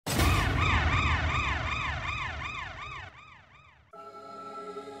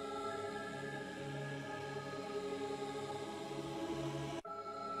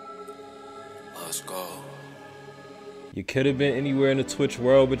Let's go. You could have been anywhere in the Twitch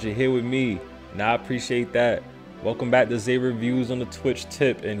world, but you're here with me, and I appreciate that. Welcome back to Zay Reviews on the Twitch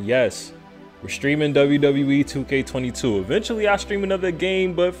tip, and yes, we're streaming WWE 2k22. Eventually, I'll stream another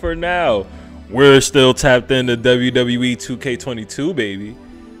game, but for now, we're still tapped into WWE 2k22, baby.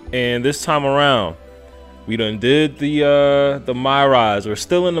 And this time around, we done did the My Rise. We're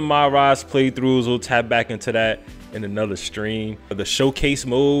still in the My Rise playthroughs. We'll tap back into that in another stream. The showcase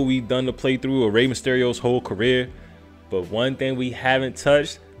mode, we done the playthrough of Rey Mysterio's whole career. But one thing we haven't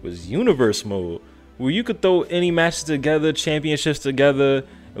touched was universe mode, where you could throw any matches together, championships together,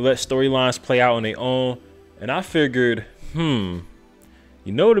 and let storylines play out on their own. And I figured, you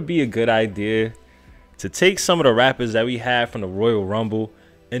know, it'd be a good idea to take some of the rappers that we had from the Royal Rumble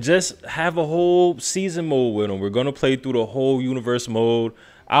and just have a whole season mode with them. We're gonna play through the whole universe mode.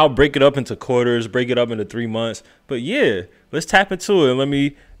 I'll break it up into quarters, break it up into 3 months. But yeah, let's tap into it and let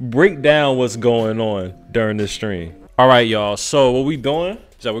me break down what's going on during this stream. All right, y'all, so what we doing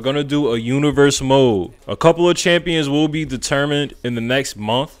is that we're gonna do a universe mode. A couple of champions will be determined in the next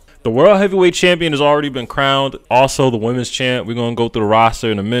month. The World Heavyweight Champion has already been crowned. Also, the Women's Champ. We're gonna go through the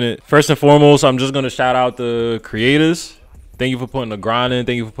roster in a minute. First and foremost, I'm just gonna shout out the creators. Thank you for putting the grind in.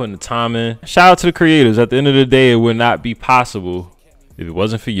 Thank you for putting the time in. Shout out to the creators. At the end of the day, it would not be possible if it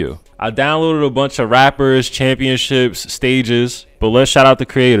wasn't for you. I downloaded a bunch of rappers, championships, stages, but let's shout out the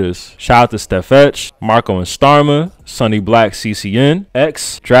creators. Shout out to Steph, Marco and Starma, Sunny Black CCN,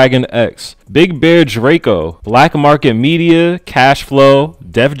 XdragonX, Big Bear Draco, Black Market Media, Cashflow,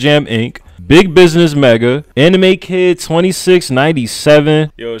 DefJamInc, BigBusinessMEGA, Anime Kid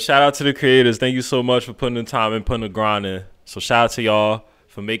 2697. Yo, shout out to the creators. Thank you so much for putting the time and putting the grind in. So shout out to y'all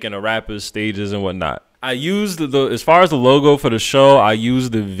for making the rappers, stages, and whatnot. I used as far as the logo for the show, I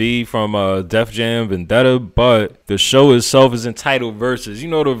used the V from Def Jam Vendetta, but the show itself is entitled Verzuz. You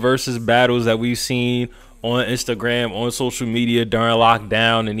know, the Verzuz battles that we've seen on Instagram, on social media during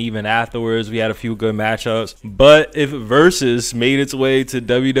lockdown, and even afterwards, we had a few good matchups. But if Verzuz made its way to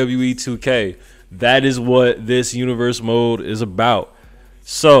WWE 2K, that is what this universe mode is about.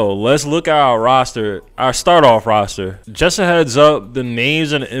 So let's look at our roster, our start off roster. Just a heads up, the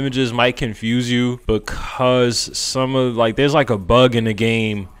names and the images might confuse you because there's like a bug in the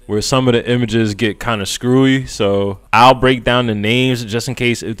game where some of the images get kind of screwy. So I'll break down the names just in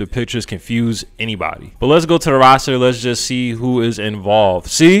case if the pictures confuse anybody. But let's go to the roster. Let's just see who is involved.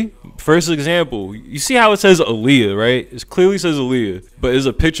 See, first example, you see how it says Aaliyah, right? It clearly says Aaliyah, but it's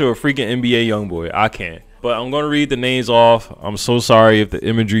a picture of freaking NBA Youngboy. I can't. But I'm going to read the names off. I'm so sorry if the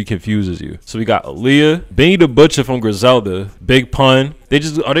imagery confuses you. So we got Aaliyah, Benny the Butcher from Griselda, Big Pun.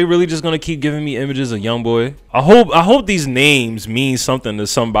 Are they really just going to keep giving me images of Youngboy? I hope these names mean something to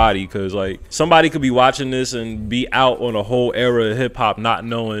somebody, because like somebody could be watching this and be out on a whole era of hip hop not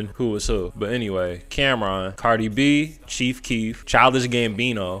knowing who was who. But anyway, Camron, Cardi B, Chief Keef, Childish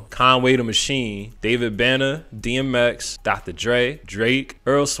Gambino, Conway the Machine, David Banner, DMX, Dr. Dre, Drake,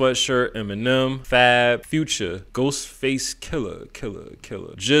 Earl Sweatshirt, Eminem, Fab, Future, Ghostface Killer,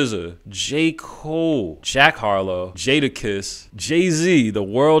 Jizza, J. Cole, Jack Harlow, Jadakiss, Jay-Z. The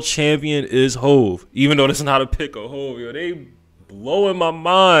world champion is Hove. Even though that's not a pick of Hove, yo, they blowing my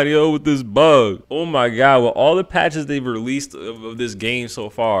mind, yo, with this bug. Oh my god, with all the patches they've released of this game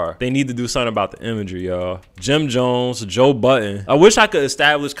so far, they need to do something about the imagery, y'all. Jim Jones, Joe Button. I wish I could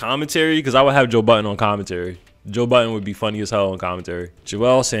establish commentary, because I would have Joe Button on commentary. Joe Button would be funny as hell on commentary.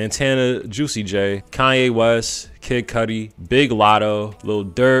 Joel Santana, Juicy J, Kanye West, Kid Cudi, Big Latto, Lil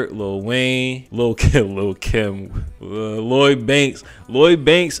Durk, Lil Wayne, Lil Kim, Lloyd Banks. Lloyd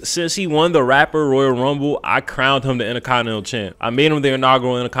Banks, since he won the rapper Royal Rumble, I crowned him the Intercontinental champ. I made him the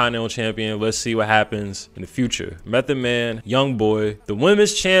inaugural Intercontinental champion. Let's see what happens in the future. Method Man, Young Boy. The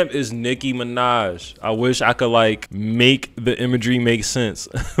women's champ is Nikki Minaj. I wish I could like make the imagery make sense,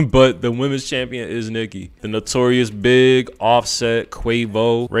 but the women's champion is Nikki. The Notorious Big, Offset,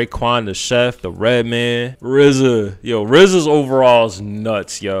 Quavo, Raekwon the Chef, the Red Man, RZA. Yo, RZA's overall is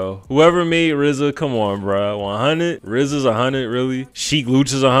nuts, yo. Whoever made RZA, come on, bro. 100? RZA's 100, really? Sheik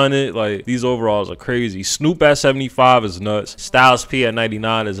Luch is 100. Like, these overalls are crazy. Snoop at 75 is nuts. Styles P at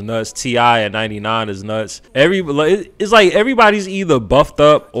 99 is nuts. T.I. at 99 is nuts. It's like everybody's either buffed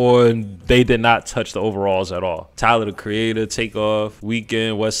up or they did not touch the overalls at all. Tyler the Creator, Takeoff,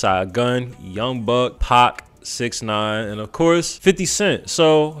 Weeknd, Westside Gun, Young Buck, Pac, 6ix9ine, and of course 50 Cent.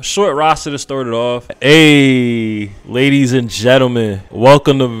 So short roster to start it off. Hey, ladies and gentlemen,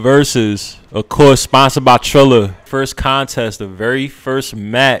 welcome to Verzuz, of course sponsored by Triller. First contest, the very first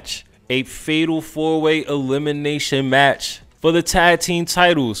match, a fatal 4-way elimination match for the tag team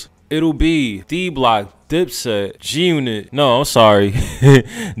titles. It'll be D Block, Dipset, G-Unit. No, I'm sorry.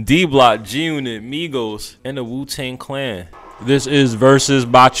 D-Block, G-Unit, Migos, and the Wu-Tang Clan. This is Verzuz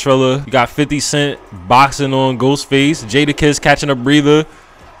by Trilla. You got 50 Cent boxing on Ghostface. Jadakiss catching a breather.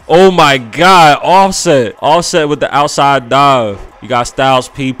 Oh my God, Offset. Offset with the outside dive. You got Styles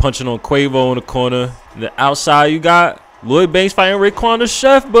P punching on Quavo in the corner. The outside you got Lloyd Banks fighting Raekwon the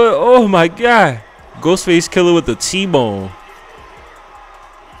Chef, but oh my God. Ghostface Killer with the T-bone.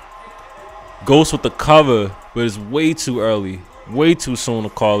 Ghost with the cover, but it's way too early. Way too soon to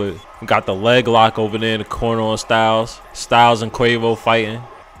call it. We got the leg lock over there in the corner on Styles. Styles and Quavo fighting.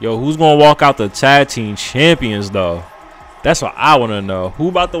 Yo, who's going to walk out the tag team champions, though? That's what I want to know. Who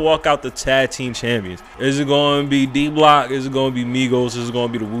about to walk out the tag team champions? Is it going to be D-Block? Is it going to be Migos? Is it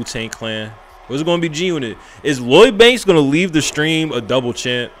going to be the Wu-Tang Clan? Or is it going to be G-Unit? Is Lloyd Banks going to leave the stream a double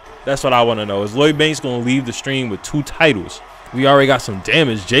champ? That's what I want to know. Is Lloyd Banks going to leave the stream with 2 titles? We already got some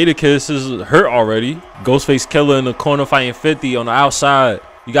damage. Jadakiss is hurt already. Ghostface Killer in the corner fighting 50 on the outside.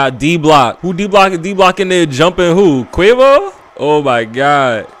 You got D-Block. Who D-Block? D-Block in there jumping who? Quavo? Oh my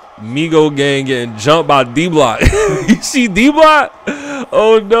God. Migo gang getting jumped by D-Block. You see D-Block?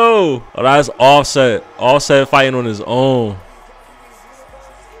 Oh no. Oh, that's Offset. Offset fighting on his own.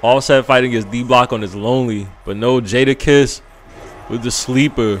 Offset fighting against D-Block on his lonely. But no, Jadakiss with the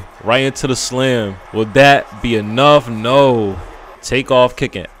sleeper right into the slam. Will that be enough? No. Takeoff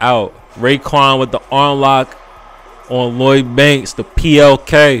kicking out. Raekwon with the arm lock on Lloyd Banks, the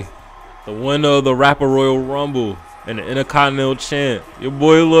PLK, the winner of the Rapper Royal Rumble and the Intercontinental champ. Your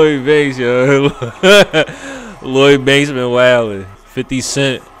boy Lloyd Banks, yo. Lloyd Banks been wilding. 50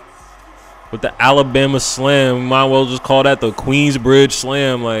 Cent with the Alabama slam. We might well just call that the Queensbridge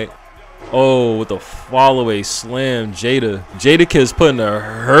slam. Like, oh, with the follow-away slam, Jadakiss putting a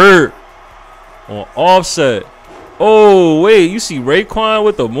hurt on Offset. Oh, wait, you see Raekwon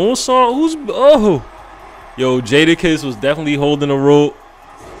with the moonsault? Who's, oh. Yo, Jadakiss was definitely holding the rope.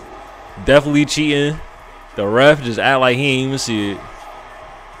 Definitely cheating. The ref just act like he ain't even see it.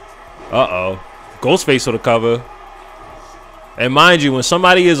 Uh-oh. Ghostface for the cover. And mind you, when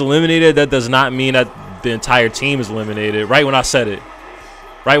somebody is eliminated, that does not mean that the entire team is eliminated. Right when I said it.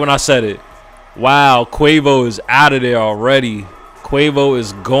 Right when I said it. Wow, Quavo is out of there already. Quavo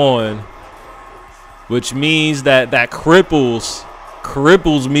is gone. Which means that cripples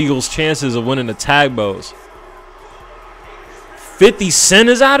Migos' chances of winning the tag belts. 50 Cent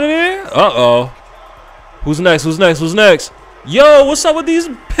is out of there? Uh-oh. Who's next? Who's next? Who's next? Yo, what's up with these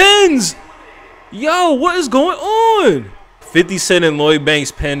pins? Yo, what is going on? 50 Cent and Lloyd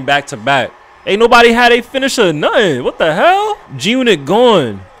Banks pinned back to back. Ain't nobody had a finisher or nothing. What the hell? G-Unit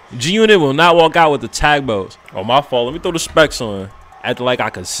gone. G-Unit will not walk out with the tag belts. Oh, my fault. Let me throw the specs on. Acting like I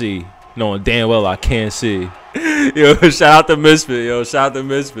can see. Knowing damn well I can't see. Yo, shout out to Misfit. Yo, shout out to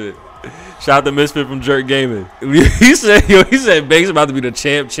Misfit. Shout out to Misfit from Jerk Gaming. He said Banks about to be the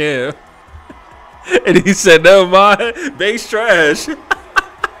champ. And he said, never mind. Banks trash.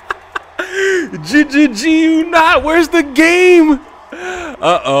 G, not. Where's the game?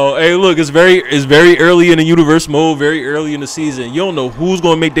 Uh-oh. Hey, look, it's very early in the universe mode, very early in the season. You don't know who's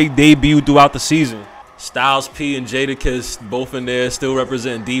going to make their debut throughout the season. Styles P and Jadakiss both in there, still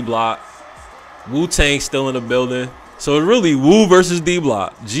representing D-Block. Wu-Tang still in the building. So it's really Wu versus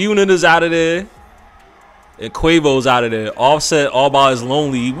D-Block. G-Unit is out of there. And Quavo's out of there. Offset all by his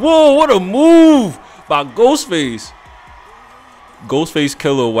lonely. Whoa, what a move by Ghostface. Ghostface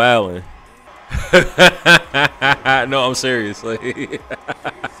Killer wildin'. No, I'm serious. Like,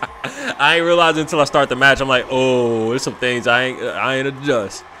 I ain't realized until I start the match. I'm like, oh, there's some things I ain't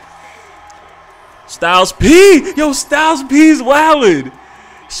adjust. Styles P, yo, Styles P's wildin'.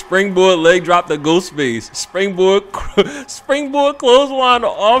 Springboard leg drop to Ghostface. Springboard clothesline to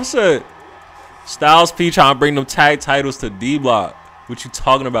Offset. Styles P trying to bring them tag titles to D-Block. What you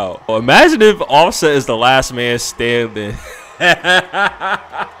talking about? Well, imagine if Offset is the last man standing.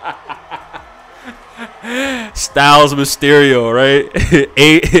 Styles Mysterio, right?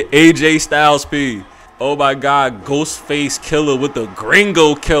 AJ Styles P. Oh my God, Ghostface Killer with the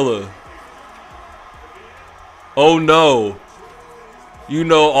Gringo Killer. Oh no. You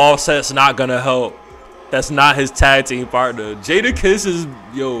know Offset's not gonna help. That's not his tag team partner. Jadakiss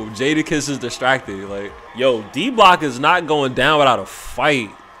is distracted. Like, yo, D-Block is not going down without a fight.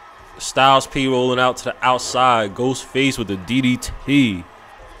 Styles P rolling out to the outside. Ghostface with the DDT.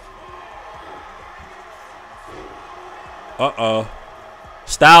 Uh-oh.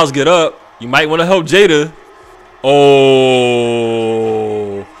 Styles get up. You might want to help Jada. Oh.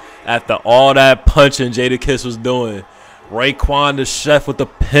 After all that punching Jadakiss was doing. Raekwon the Chef with the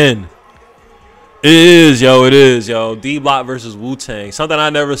pin. It is, yo. D-Block versus Wu-Tang. Something I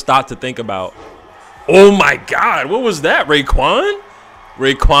never stopped to think about. Oh my God, what was that, Raekwon?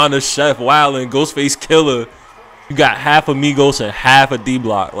 Raekwon the Chef, wildin', Ghostface Killer. You got half of Migos and half of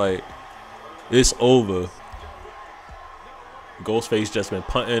D-Block. Like, it's over. Ghostface just been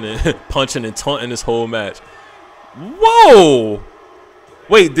punching and taunting this whole match. Whoa!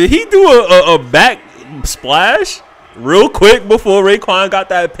 Wait, did he do a back splash real quick before Raekwon got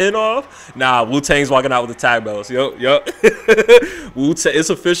that pin off? Nah, Wu-Tang's walking out with the tag belts. Yup. Wu-Tang, it's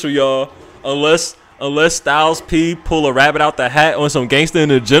official, y'all. Unless Styles P pull a rabbit out the hat on some gangster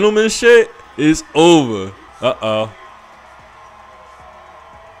and a gentleman shit, it's over. Uh-oh.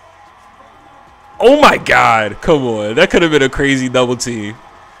 Oh my God, come on. That could have been a crazy double team.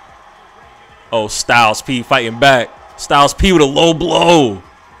 Oh, Styles P fighting back. Styles P with a low blow.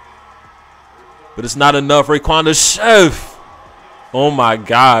 But it's not enough. Raekwon the Chef. Oh my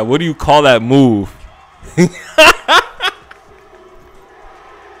God, what do you call that move?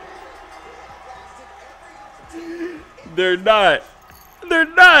 They're not,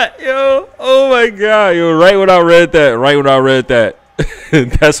 yo. Oh my God, yo. Right when I read that,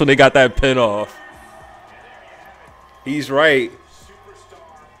 that's when they got that pin off. He's right.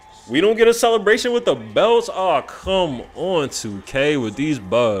 We don't get a celebration with the belts. Oh, come on, 2K, with these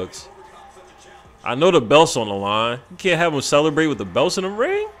bugs. I know the belts on the line. You can't have them celebrate with the belts in the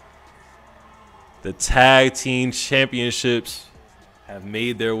ring. The tag team championships have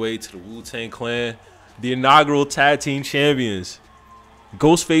made their way to the Wu-Tang Clan. The inaugural tag team champions.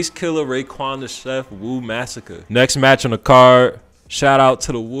 Ghostface Killer, Raekwon the Chef, Wu Massacre. Next match on the card. Shout out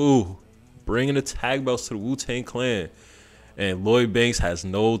to the Wu. Bringing the tag belts to the Wu-Tang Clan. And Lloyd Banks has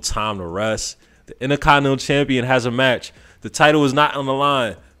no time to rest. The Intercontinental champion has a match. The title is not on the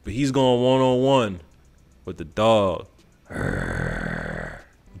line, but he's going one-on-one with the dog.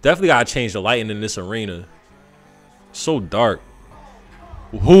 Definitely got to change the lighting in this arena. So dark.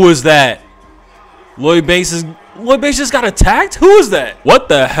 Who is that? Lloyd Banks just got attacked? Who is that? What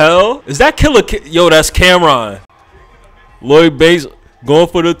the hell? Is that Killer? Yo, that's Camron. Lloyd Banks going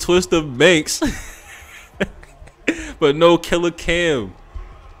for the twist of Banks. But no, Killer Cam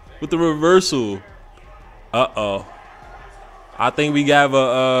with the reversal. Uh-oh. I think we have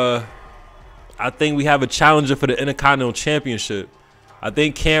a challenger for the Intercontinental Championship. I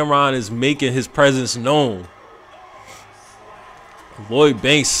think Camron is making his presence known. Lloyd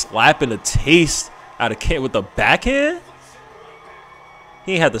Banks slapping a taste out of Cam with the backhand.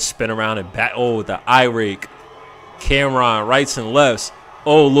 He ain't had to spin around and back. Oh, with the eye rake. Camron rights and lefts.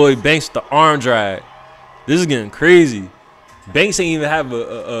 Oh, Lloyd Banks with the arm drag. This is getting crazy. Banks ain't even have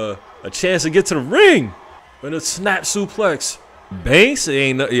a chance to get to the ring. With a snap suplex. Banks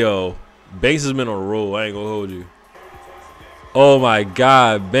ain't, yo. Banks has been on a roll. I ain't gonna hold you. Oh my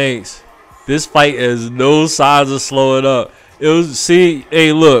God, Banks. This fight has no signs of slowing up. It was, see,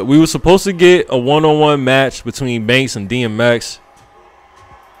 hey, look, we were supposed to get a one-on-one match between Banks and DMX.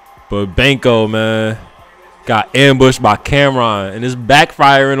 But Banko, man, got ambushed by Camron, and it's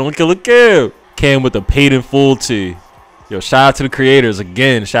backfiring on Killer Cam. Cam with the paid in full tee. Yo, shout out to the creators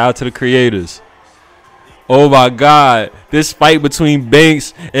again. Shout out to the creators. Oh my God, this fight between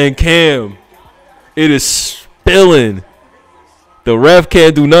Banks and Cam, it is spilling. The ref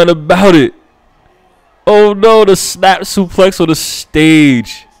can't do nothing about it. Oh no, the snap suplex on the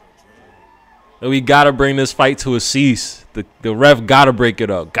stage. And we gotta bring this fight to a cease. The ref gotta break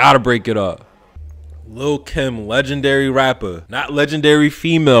it up. Gotta break it up. Lil Kim, legendary rapper. Not legendary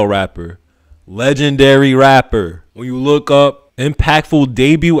female rapper. Legendary rapper. When you look up impactful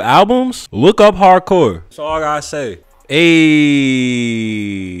debut albums, look up hardcore. That's all I gotta say.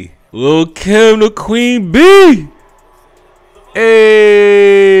 Hey, Lil Kim, the Queen Bee.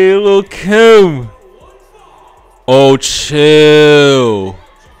 Hey, Lil Kim. Oh, chill.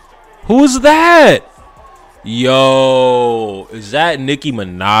 Who's that? Yo, is that Nikki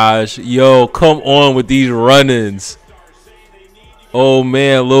Minaj? Yo, come on with these run-ins. Oh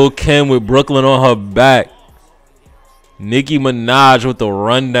man, Lil Kim with Brooklyn on her back. Nikki Minaj with the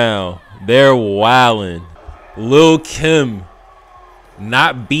rundown. They're wildin'. Lil Kim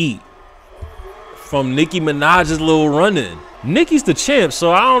not beat from Nikki Minaj's little run-in. Nikki's the champ,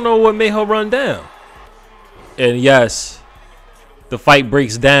 so I don't know what made her run down. And yes, the fight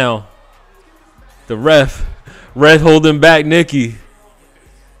breaks down. The ref holding back Nikki.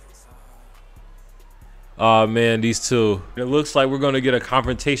 Oh man, these two. It looks like we're going to get a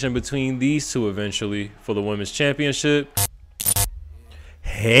confrontation between these two eventually for the women's championship.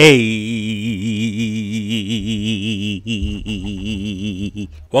 Hey.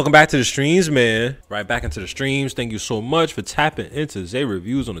 Welcome back to the streams, man. Right back into the streams. Thank you so much for tapping into Zay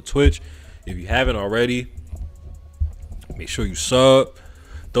Reviews on the Twitch. If you haven't already, make sure you sub.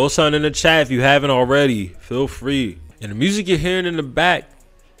 Throw something in the chat if you haven't already. Feel free. And the music you're hearing in the back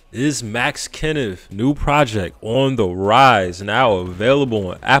is Max Kenneth, new project On the Rise, now available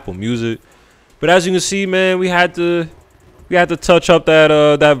on Apple Music. But as you can see, man, we had to touch up that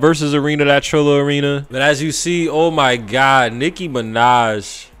that Verzuz arena, that Triller arena. But as you see, oh my God, Nicki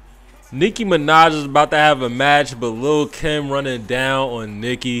Minaj is about to have a match, but Lil Kim running down on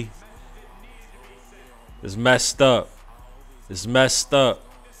Nicki. It's messed up. It's messed up.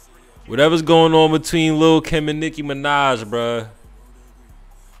 Whatever's going on between Lil Kim and Nicki Minaj, bruh,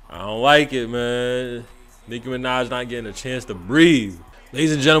 I don't like it, man. Nicki Minaj not getting a chance to breathe.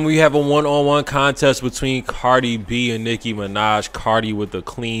 Ladies and gentlemen, we have a one-on-one contest between Cardi B and Nicki Minaj. Cardi with the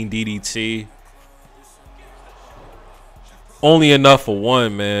clean DDT. Only enough for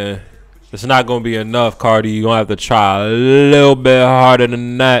one, man. It's not going to be enough, Cardi. You're going to have to try a little bit harder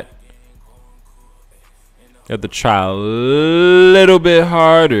than that. You have to try a little bit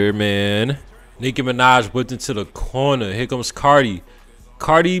harder, man. Nicki Minaj whipped into the corner. Here comes Cardi.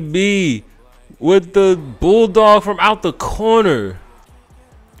 Cardi B with the bulldog from out the corner.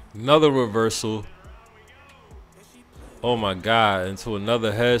 Another reversal. Oh my God, into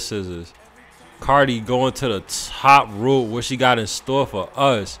another head scissors. Cardi going to the top rope. What she got in store for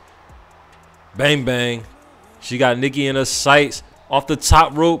us? Bang, bang. She got Nicki in her sights. Off the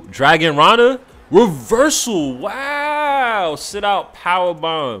top rope. Dragon Rana. Reversal. Wow. Sit out power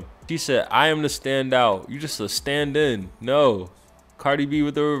bomb. She said, I am the standout. You just a stand in. No. Cardi B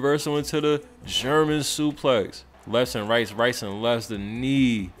with the reversal into the German suplex. Lefts and rights, rights and lefts, the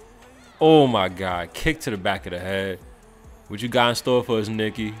knee. Oh my God. Kick to the back of the head. What you got in store for us,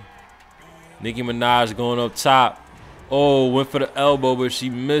 Nicki? Nicki Minaj going up top. Oh, went for the elbow, but she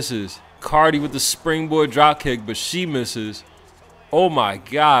misses. Cardi with the springboard drop kick, but she misses. Oh my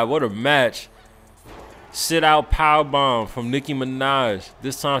God, what a match. Sit out power bomb from Nicki Minaj.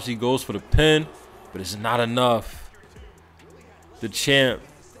 This time she goes for the pin, but it's not enough. The champ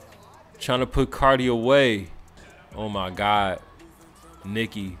trying to put Cardi away. Oh my God.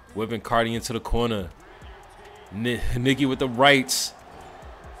 Nicki whipping Cardi into the corner. Nicki with the rights.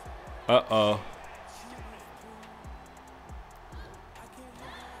 Uh-oh.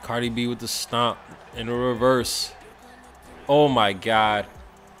 Cardi B with the stomp in the reverse. Oh my God.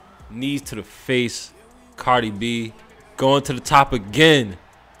 Knees to the face. Cardi B going to the top again.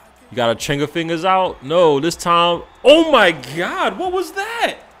 You got her trigger fingers out? No, this time. Oh my God, what was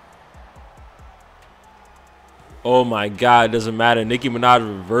that? Oh my God, doesn't matter. Nicki Minaj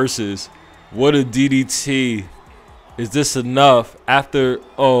reverses. What a DDT. Is this enough? After,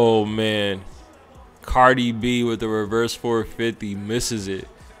 oh man. Cardi B with the reverse 450 misses it.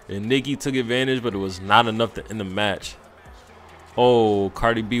 And Nicki took advantage, but it was not enough to end the match. Oh,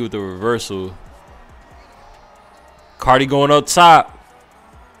 Cardi B with the reversal. Cardi going up top.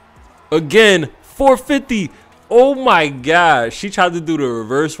 Again, 450. Oh my God. She tried to do the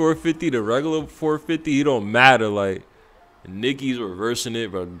reverse 450, the regular 450. It don't matter. Like, Nicki's reversing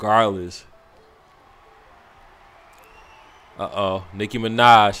it regardless. Uh-oh. Nicki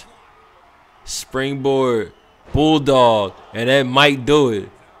Minaj. Springboard. Bulldog. And that might do it.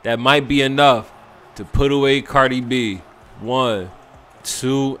 That might be enough to put away Cardi B. 1,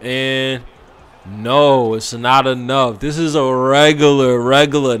 2, and no, it's not enough. This is a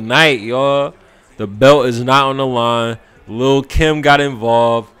regular night, y'all. The belt is not on the line. Lil Kim got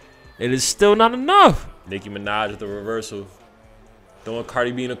involved. It is still not enough. Nicki Minaj with the reversal. Throwing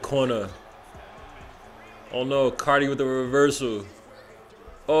Cardi B in the corner. Oh no, Cardi with the reversal.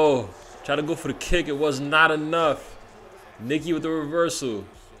 Oh, try to go for the kick. It was not enough. Nicki with the reversal.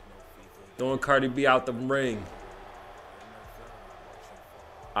 Throwing Cardi B out the ring.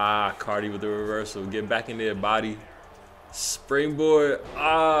 Ah, Cardi with the reversal. Get back in their body. Springboard.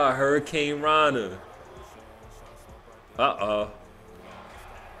 Ah, Hurricane Rana. Uh-oh.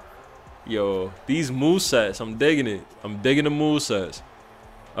 Yo, these movesets, I'm digging it. I'm digging the movesets.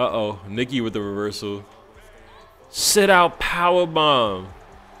 Uh-oh. Nicki with the reversal. Sit out powerbomb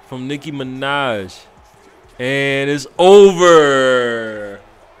from Nicki Minaj. And it's over.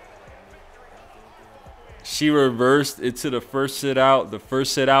 She reversed it to the first sit out. The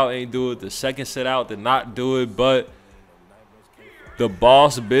first sit out ain't do it. The second sit out did not do it, but the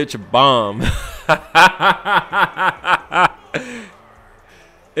boss bitch bomb.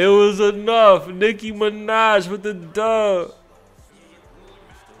 It was enough. Nicki Minaj with the dub.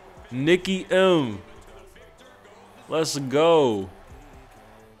 Nicki M. Let's go.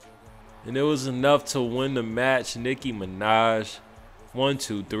 And it was enough to win the match. Nicki Minaj. 1,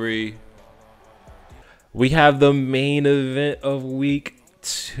 2, 3. We have the main event of week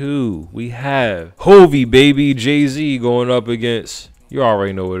 2. We have Hovey, baby, Jay-Z going up against You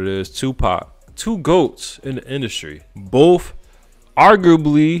already know what it is. Tupac. Two GOATs in the industry. Both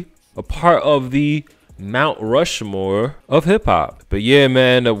arguably a part of the Mount Rushmore of hip-hop. But yeah,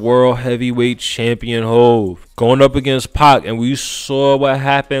 man, the world heavyweight champion Hov going up against Pac, and we saw what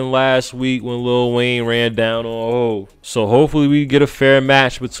happened last week when Lil Wayne ran down on Hov. So hopefully we get a fair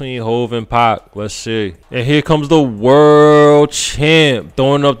match between Hov and Pac. Let's see. And here comes the world champ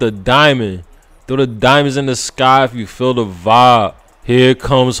throwing up the diamond. Throw the diamonds in the sky if you feel the vibe. Here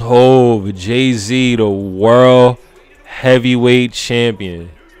comes Hov, Jay-Z, the world heavyweight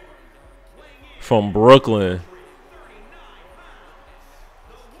champion from Brooklyn.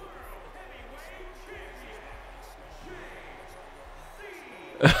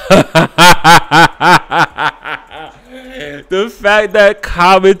 The fact that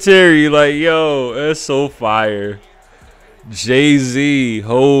commentary, like, yo, that's so fire. Jay-Z,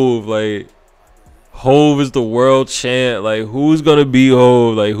 Hov, like, Hov is the world champ. Like, who's gonna be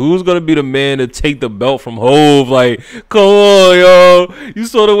Hov? Like, who's gonna be the man to take the belt from Hov? Like, come on, yo. You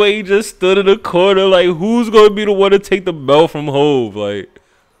saw the way he just stood in the corner. Like, who's gonna be the one to take the belt from Hov? Like,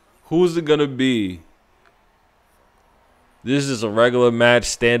 who's it gonna be? This is a regular match,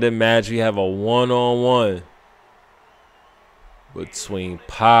 standard match. We have a one-on-one between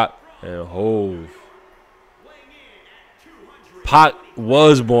Pac and Hov. Pac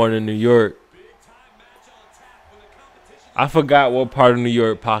was born in New York. I forgot what part of New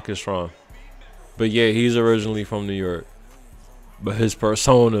York Pac is from. But yeah, he's originally from New York. But his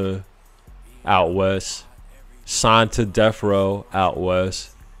persona out west. Signed to Death Row out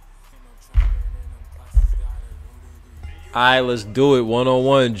west. Alright, let's do it.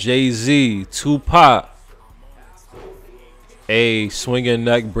 One-on-one. Jay-Z. Tupac. A swinging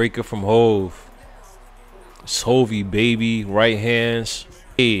neck breaker from Hov. It's Hovey, baby. Right hands.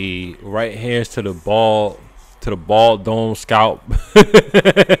 Hey, right hands to the ball. To the ball dome scalp. To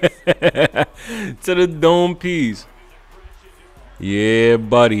the dome piece. Yeah,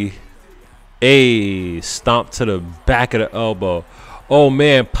 buddy. Hey, stomp to the back of the elbow. Oh,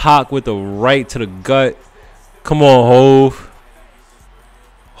 man. Pac with the right to the gut. Come on, Hov.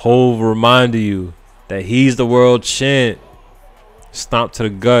 Hov reminded you that he's the world champ. Stomp to the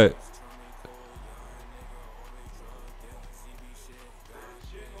gut.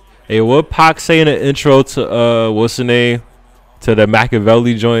 Hey, what Pac say in the intro to what's the name? To the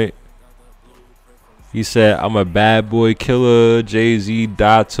Machiavelli joint? He said, I'm a bad boy killer, Jay-Z,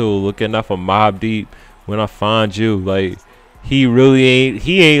 Latto, looking out for Mobb Deep when I find you. Like, he really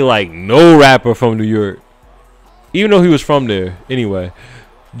ain't like no rapper from New York. Even though he was from there. Anyway.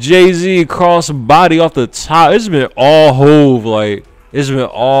 Jay-Z cross body off the top. It's been all Hov, like. It's been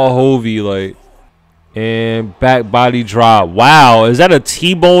all Hovey, like. And back body drop. Wow, is that a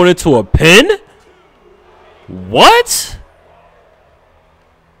T-bone into a pin? What?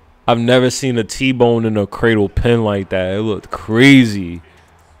 I've never seen a T-bone in a cradle pin like that. It looked crazy.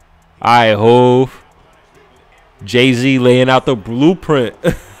 Alright, Hov. Jay-Z laying out the blueprint.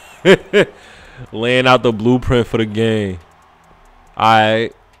 Laying out the blueprint for the game.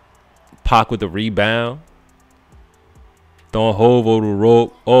 Alright. Pac with the rebound. Throwing Hov over the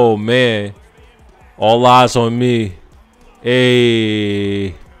rope. Oh, man. All eyes on me.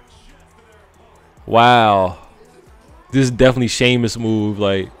 Hey. Wow. This is definitely Sheamus move.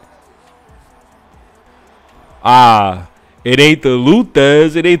 Like. It ain't the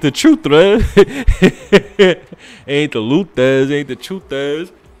Luthez. It ain't the Truthers. Ain't the Luthez. Ain't the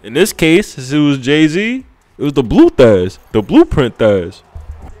Truthers. In this case, since it was Jay-Z, it was the Bluethez. The Blueprint Thez.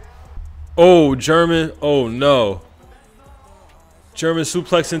 Oh, German. Oh, no. German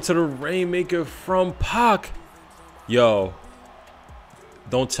suplex into the Rainmaker from Pac. Yo.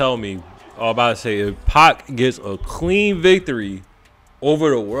 Don't tell me. I'm about to say, if Pac gets a clean victory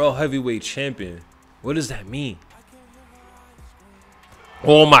over the World Heavyweight Champion, what does that mean?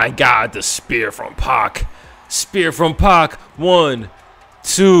 Oh my God, the spear from Pac. Spear from Pac. 1,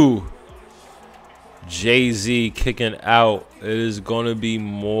 2. Jay-Z kicking out. It is going to be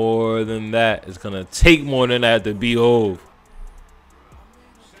more than that. It's going to take more than that to be Hov.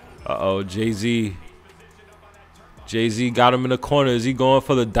 Uh-oh, Jay-Z. Jay-Z got him in the corner. Is he going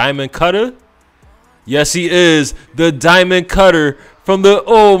for the diamond cutter? Yes, he is. The diamond cutter from the,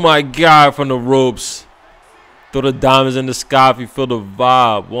 oh my God, from the ropes. Throw the diamonds in the sky if you feel the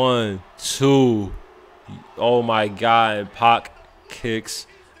vibe. 1, 2. Oh my God. And Pac kicks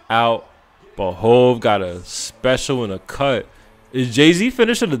out. But Hov got a special and a cut. Is Jay-Z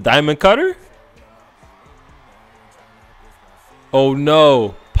finished with the diamond cutter? Oh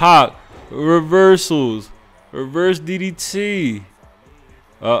no. Pac. Reversals. Reverse DDT.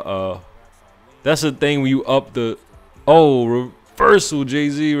 Uh-oh. That's the thing when you up the... Oh, reversal.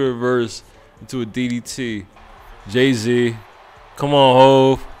 Jay-Z reverse into a DDT. Jay-Z. Come on,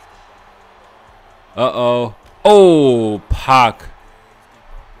 Hove. Uh-oh. Oh, Pac.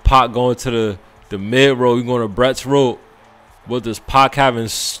 Pac going to the mid rope. He's going to Brett's rope. What does Pac have in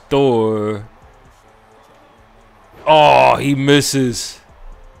store? Oh, he misses.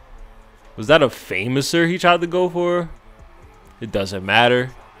 Was that a famouser he tried to go for? It doesn't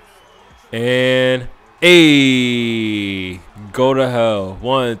matter. And hey, go to hell.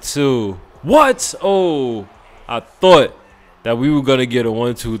 1, 2. What? Oh, I thought that we were gonna get a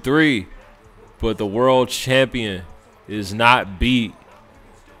 1, 2, 3, but the world champion is not beat.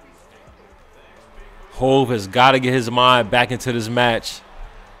 Hove has got to get his mind back into this match.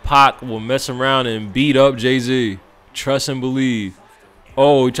 Pac will mess around and beat up Jay-Z. Trust and believe.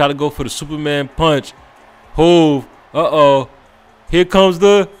 Oh, he tried to go for the Superman punch. Hove. Uh-oh. Here comes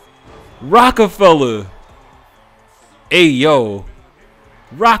the Rockefeller. Hey, yo.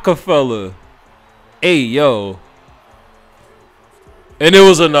 Rockefeller. Hey, yo. And it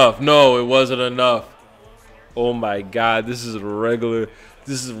was enough. No, it wasn't enough. Oh, my God. This is regular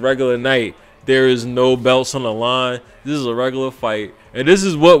night. There is no belts on the line. This is a regular fight. And this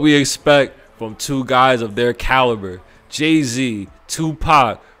is what we expect from two guys of their caliber. Jay-Z,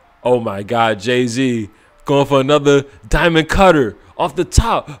 Tupac. Oh my God, Jay-Z going for another diamond cutter off the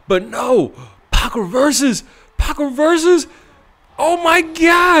top. But no, Pac reverses. Pac reverses. Oh my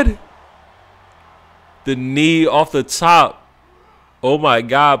God. The knee off the top. Oh my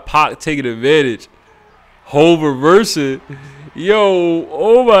God, Pac taking advantage. Hove reverse it. Yo,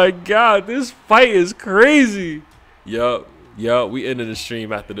 oh my God, this fight is crazy. Yup, we ended the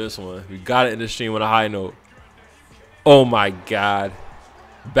stream after this one. We got it in the stream on a high note. Oh my God.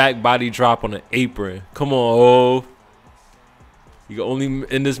 Back body drop on the apron. Come on, Hove. You can only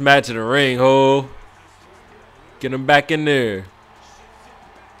end this match in the ring, Hove. Get him back in there.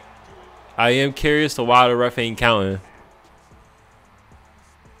 I am curious to why the ref ain't counting.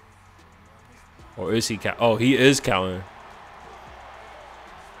 Or is he counting? Oh, he is counting.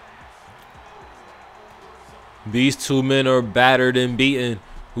 These two men are battered and beaten.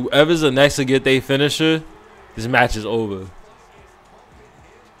 Whoever's the next to get their finisher, this match is over.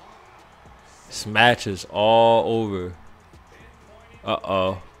 This match is all over.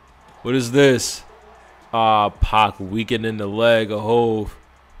 Uh-oh. What is this? Pac weakening the leg of Hove.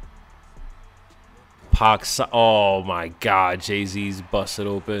 Pac, oh my God, Jay-Z's busted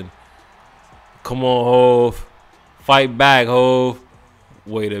open. Come on, Hove. Fight back, Hove.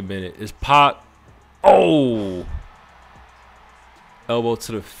 Wait a minute. Is Pac... Oh! Elbow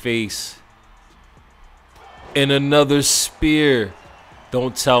to the face. And another spear.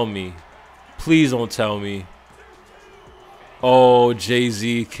 Don't tell me. Please don't tell me. Oh,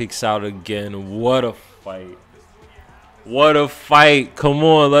 Jay-Z kicks out again. What a fight. What a fight. Come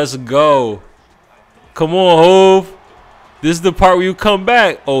on, let's go. Come on, Hove. This is the part where you come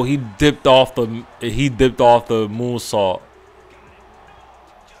back. Oh, he dipped off the moonsault.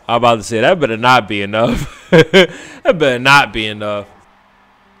 I'm about to say that better not be enough. That better not be enough.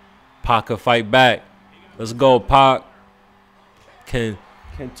 Pac can fight back. Let's go, Pac. Can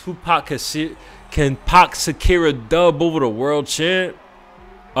Pac secure a dub over the world champ?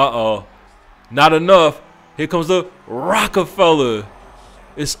 Uh-oh. Not enough. Here comes the Rockefeller.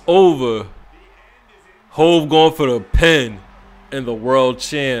 It's over. Hove going for the pin and the world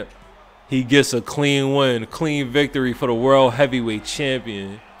champ. He gets a clean win, clean victory for the world heavyweight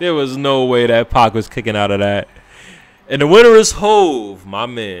champion. There was no way that Pac was kicking out of that. And the winner is Hove, my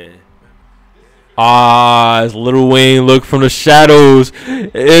man. As Lil Wayne look from the shadows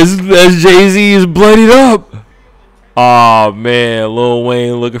as Jay-Z is bloodied up. Oh man, Lil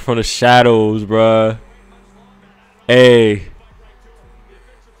Wayne looking from the shadows, bruh. Hey.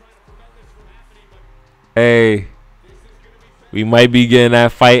 Hey. We might be getting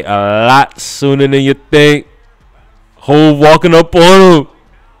that fight a lot sooner than you think. Hove walking up on him.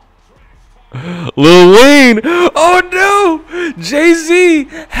 Lil Wayne. Oh no. Jay-Z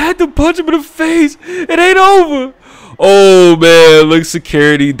had to punch him in the face. It ain't over. Oh man. Look,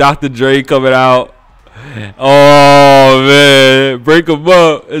 security. Dr. Dre coming out. Oh man. Break him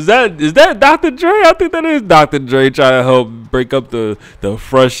up. Is that Dr. Dre? I think that is Dr. Dre trying to help break up the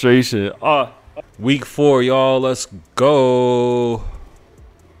frustration. Week 4, y'all. Let's go.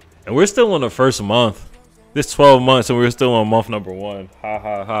 And we're still on the first month. This 12 months and we're still on month number 1. Ha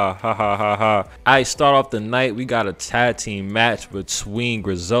ha ha ha ha ha ha. I start off the night. We got a tag team match between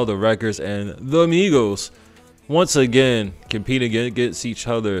Griselda Records and the Migos. Once again, competing against each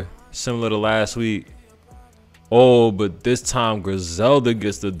other, similar to last week. Oh, but this time Griselda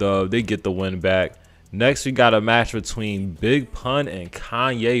gets the dub. They get the win back. Next, we got a match between Big Pun and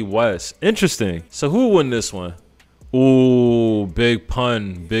Kanye West. Interesting. So who won this one? Ooh, Big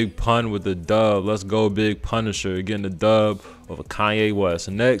Pun with the dub. Let's go, Big Punisher getting the dub over Kanye West.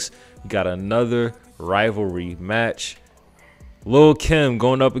 Next, we got another rivalry match. Lil Kim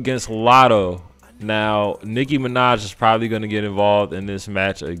going up against Latto. Now, Nikki Minaj is probably going to get involved in this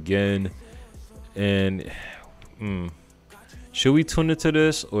match again. And should we tune into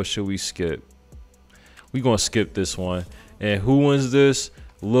this or should we skip? We're going to skip this one. And who wins this?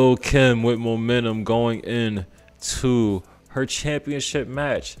 Lil Kim with momentum going in to her championship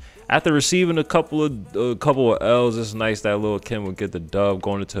match. After receiving a couple of L's, it's nice that Lil Kim would get the dub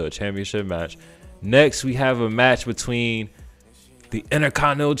going into a championship match. Next, we have a match between the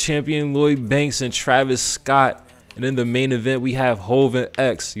Intercontinental champion Lloyd Banks and Travis Scott. And in the main event, we have Hov and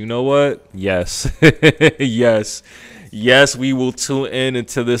X. You know what? Yes. Yes, we will tune in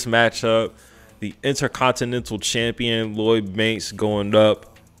into this matchup. The Intercontinental champion Lloyd Banks going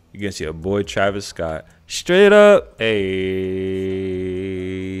up against your boy Travis Scott. Straight up. Hey.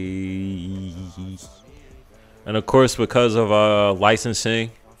 And of course, because of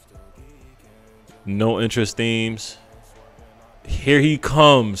licensing, no interest themes, here he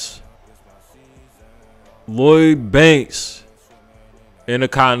comes. Lloyd Banks,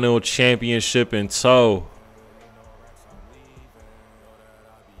 Intercontinental Championship in tow.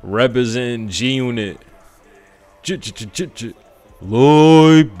 Representing G Unit.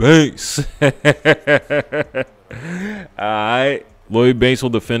 Lloyd Banks. Alright. Lloyd Banks will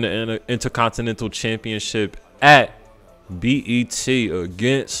defend the Intercontinental Championship at BET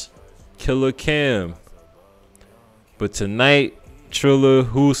against Killer Cam. But tonight, Triller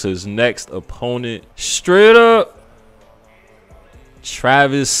Hoosa's next opponent, straight up,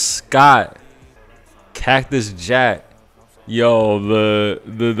 Travis Scott, Cactus Jack. Yo,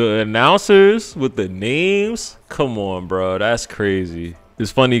 the announcers with the names, come on, bro, that's crazy.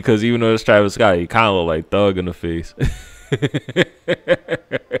 It's funny because even though it's Travis Scott, he kind of look like Thug in the face.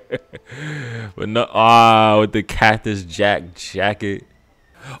 But no, with the Cactus Jack jacket.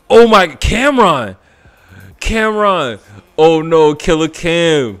 Oh my, Camron. Oh no, Killer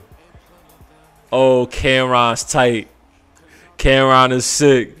Cam. Oh, Camron's tight. Camron is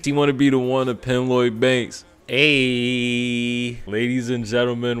sick. He want to be the one to pin Lloyd Banks. Hey, ladies and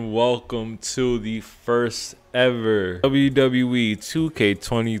gentlemen, welcome to the first ever WWE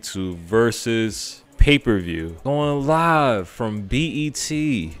 2k22 versus pay-per-view going live from BET.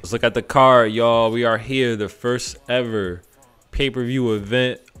 Let's look at the card, y'all. We are here, the first ever pay-per-view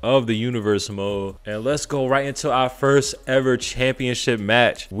event of the universe mode, and let's go right into our first ever championship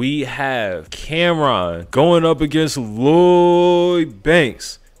match. We have Camron going up against Lloyd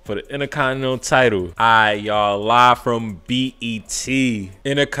Banks for the Intercontinental title. Alright, y'all, live from BET.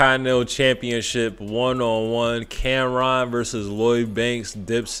 Intercontinental Championship 1-on-1. Camron versus Lloyd Banks.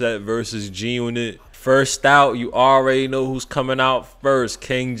 Dipset versus G Unit. First out, you already know who's coming out first.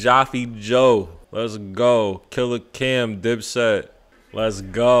 King Jaffe Joe. Let's go. Killer Cam, Dipset. Let's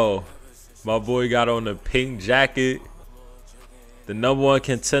go. My boy got on the pink jacket. The #1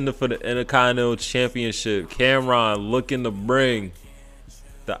 contender for the Intercontinental Championship. Camron looking to bring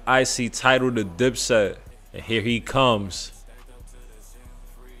the IC title to Dipset. And here he comes.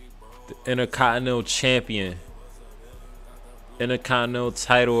 The Intercontinental Champion. Intercontinental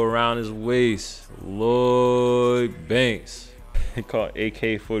title around his waist. Lloyd Banks. He called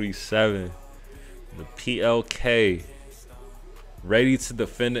AK-47. The PLK. Ready to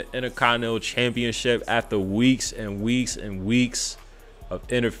defend the Intercontinental Championship after weeks and weeks and weeks of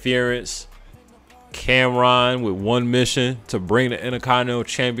interference. Camron with one mission to bring the Intercontinental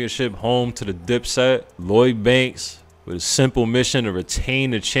Championship home to the Dipset. Lloyd Banks with a simple mission to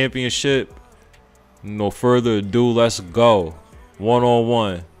retain the championship. No further ado, let's go.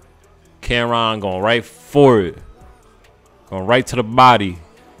 1-on-1. Camron going right for it. Going right to the body.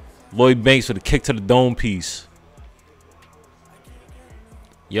 Lloyd Banks with a kick to the dome piece.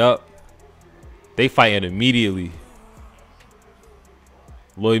 Yup. They fighting immediately.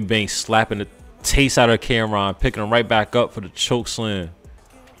 Lloyd Banks slapping the taste out of Camron, picking him right back up for the choke slam.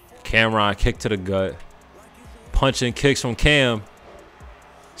 Camron kick to the gut. Punching kicks from Cam.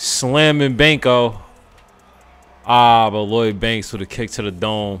 Slamming Banko. But Lloyd Banks with a kick to the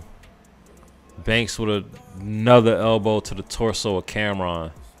dome. Banks with another elbow to the torso of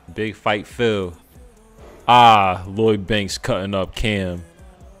Camron. Big fight Phil. Lloyd Banks cutting up Cam.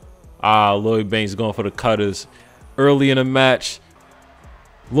 Lloyd Banks going for the cutters. Early in the match,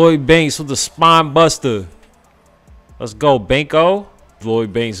 Lloyd Banks with the spine buster. Let's go, Banko.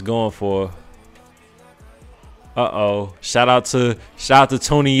 Lloyd Banks going for. Shout out to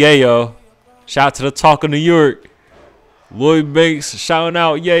Tony Yayo. Shout out to the Talk of New York. Lloyd Banks shouting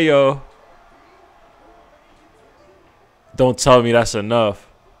out, yeah, yo. Don't tell me that's enough.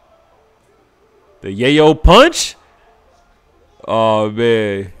 The yayo punch? Oh,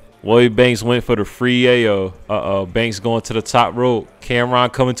 man. Lloyd Banks went for the free yayo. Banks going to the top rope.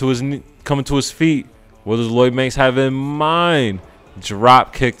 Camron coming to his feet. What does Lloyd Banks have in mind?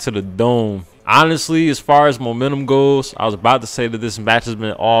 Drop kick to the dome. Honestly, as far as momentum goes, I was about to say that this match has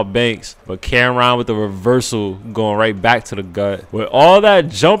been all Banks, but Camron with the reversal going right back to the gut. With all that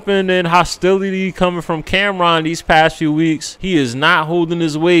jumping and hostility coming from Camron these past few weeks, he is not holding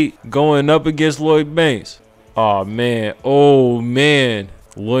his weight going up against Lloyd Banks. Oh, man. Oh, man.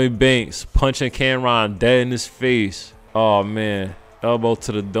 Lloyd Banks punching Camron dead in his face. Oh, man. Elbow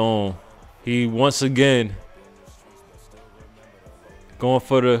to the dome. He once again going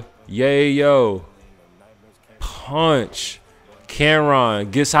for the yayo punch.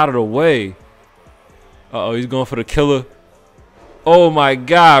 Camron gets out of the way. He's going for the killer. Oh my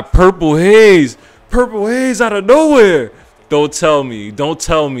God, purple haze. Purple haze out of nowhere. Don't tell me. Don't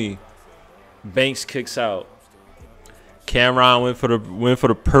tell me. Banks kicks out. Camron went for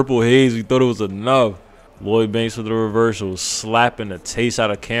the purple haze. We thought it was enough. Lloyd Banks with the reversal, slapping the taste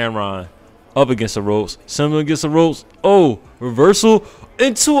out of Camron. Up against the ropes. Similar against the ropes. Oh, reversal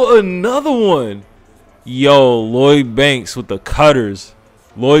into another one. Yo, Lloyd Banks with the cutters.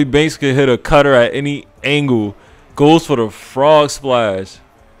 Lloyd Banks could hit a cutter at any angle. Goes for the frog splash.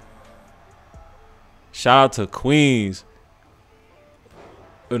 Shout out to Queens.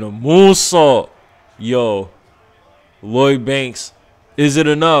 And a moonsault. Yo, Lloyd Banks. Is it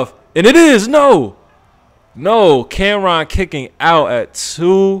enough? And it is. No. No. Camron kicking out at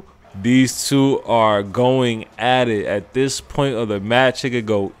 2. These two are going at it. At this point of the match, it could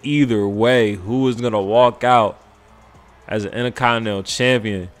go either way. Who is going to walk out as an Intercontinental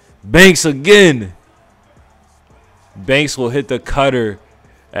champion? Banks again. Banks will hit the cutter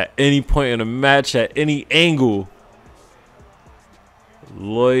at any point in the match, at any angle.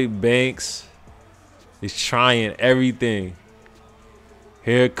 Lloyd Banks is trying everything.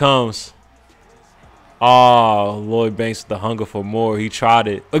 Here it comes. Oh, Lloyd Banks with the hunger for more. He tried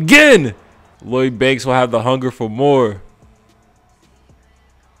it again. Lloyd Banks will have the hunger for more.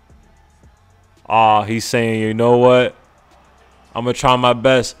 Oh, he's saying, you know what? I'm going to try my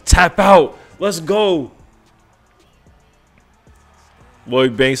best. Tap out. Let's go.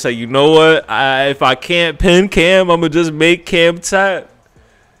 Lloyd Banks said, you know what? If I can't pin Cam, I'm going to just make Cam tap.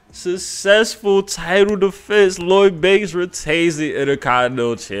 Successful title defense. Lloyd Banks retains the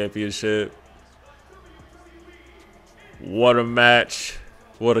Intercontinental Championship. What a match.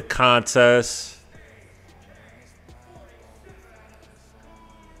 What a contest.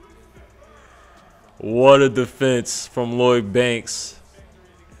 What a defense from Lloyd Banks.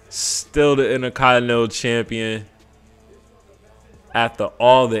 Still the Intercontinental champion. After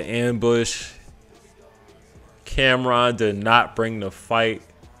all the ambush, Camron did not bring the fight.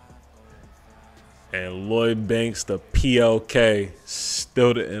 And Lloyd Banks, the PLK,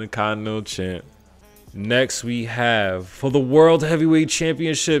 still the Intercontinental champ. Next we have, for the World Heavyweight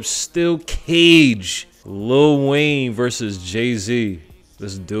Championship, still cage, Lil Wayne versus Jay-Z.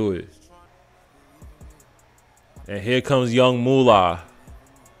 Let's do it. And here comes Young Moolah.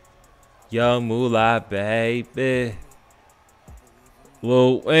 Young Moolah, baby.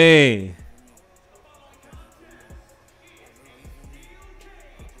 Lil Wayne.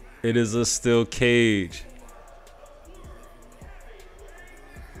 It is a steel cage.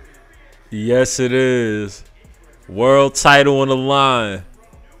 Yes, it is. World title on the line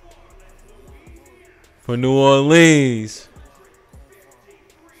for New Orleans.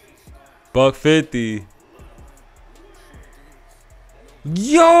 $150.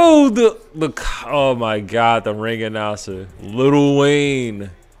 Yo, the oh my God, the ring announcer, Lil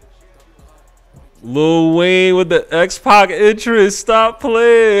Wayne. Lil Wayne with the X-Pac entrance. Stop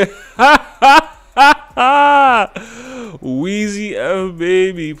playing. Weezy F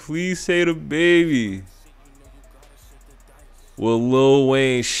baby, please say the baby. Will Lil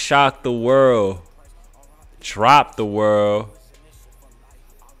Wayne shock the world? Drop the world?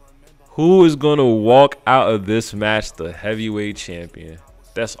 Who is gonna walk out of this match the heavyweight champion?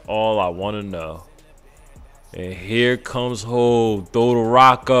 That's all I want to know. And here comes Hov. Throw the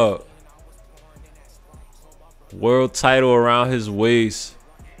rock up. World title around his waist.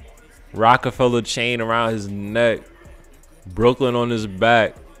 Rockefeller chain around his neck. Brooklyn on his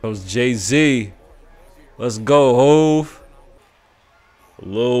back. That was Jay-Z. Let's go, Hov.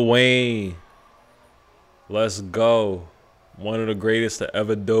 Lil Wayne. Let's go. One of the greatest to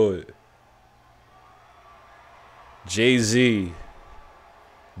ever do it. Jay-Z.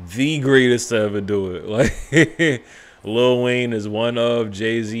 the greatest to ever do it. Like, Lil Wayne is one of,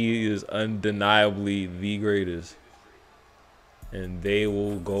 Jay-Z is undeniably the greatest. And they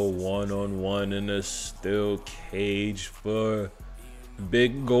will go one-on-one in a steel cage for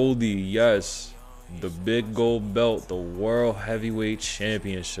Big Goldie. Yes, the big gold belt, the World Heavyweight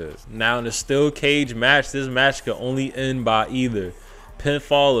Championship. Now in a steel cage match, this match could only end by either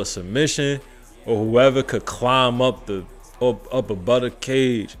pinfall or submission, or whoever could climb up above the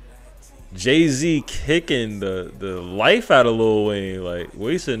cage. Jay-Z kicking the life out of Lil Wayne, like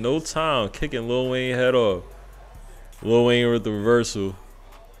wasting no time, kicking Lil Wayne head off. Lil Wayne with the reversal.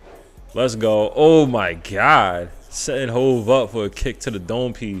 Let's go. Oh my God. Setting Hove up for a kick to the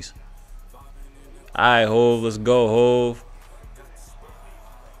dome piece. Alright, Hove. Let's go, Hove.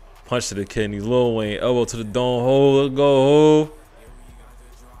 Punch to the kidneys. Lil Wayne. Elbow to the dome. Hove. Let's go, Hove.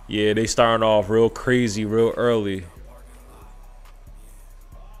 Yeah, they starting off real crazy real early.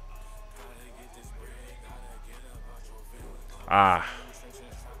 Ah.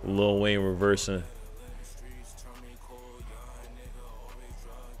 Lil Wayne reversing.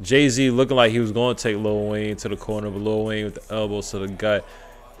 Jay-Z looking like he was going to take Lil Wayne to the corner, but Lil Wayne with the elbows to the gut.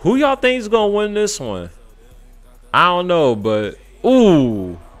 Who y'all think is going to win this one? I don't know, but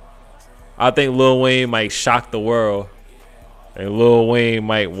ooh. I think Lil Wayne might shock the world. And Lil Wayne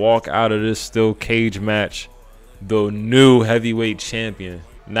might walk out of this steel cage match the new heavyweight champion.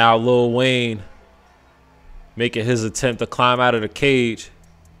 Now Lil Wayne making his attempt to climb out of the cage.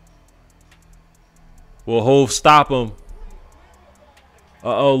 Will Hove stop him?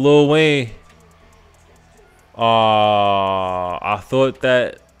 Uh-oh, Lil Wayne. I thought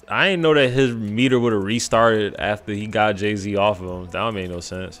that... I didn't know that his meter would have restarted after he got Jay-Z off of him. That don't make no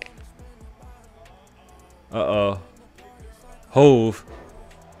sense. Uh-oh. Hove.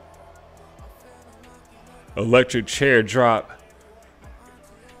 Electric chair drop.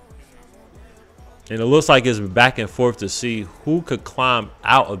 And it looks like it's back and forth to see who could climb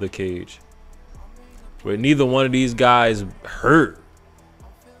out of the cage. But neither one of these guys hurt.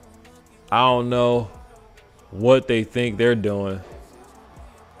 I don't know what they think they're doing.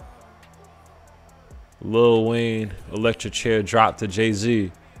 Lil Wayne, electric chair drop to Jay-Z.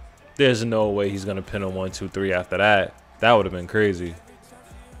 There's no way he's going to pin him 1, 2, 3 after that. That would have been crazy.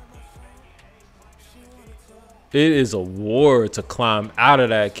 It is a war to climb out of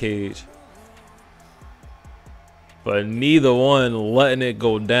that cage. But neither one letting it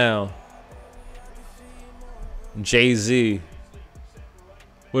go down. Jay-Z.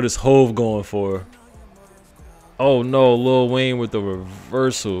 What is Hove going for? Oh no, Lil Wayne with the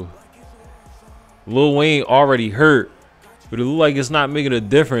reversal. Lil Wayne already hurt, but it look like it's not making a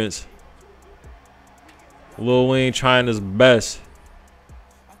difference. Lil Wayne trying his best.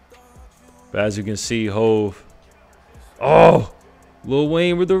 But as you can see, Hove. Oh, Lil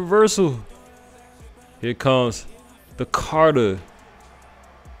Wayne with the reversal. Here comes the Carter.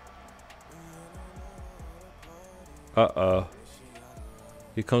 Uh-oh.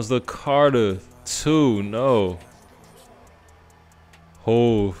 Here comes the Carter. 2. No.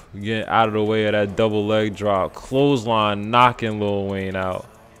 Hove getting out of the way of that double leg drop. Clothesline knocking Lil Wayne out.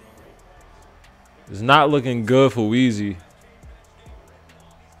 It's not looking good for Weezy.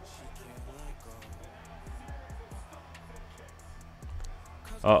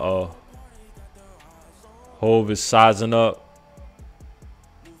 Uh-oh. Hove is sizing up.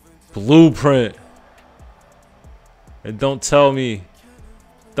 Blueprint. And don't tell me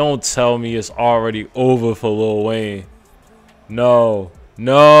it's already over for Lil Wayne. No.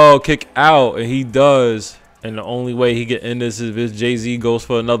 No, kick out. And he does. And the only way he can end this is if Jay-Z goes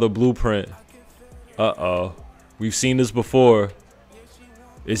for another blueprint. Uh-oh. We've seen this before.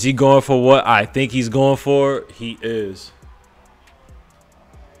 Is he going for what I think he's going for? He is.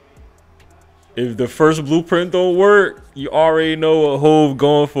 If the first blueprint don't work, you already know what Hove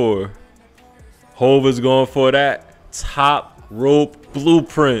going for. Hove is going for that top rope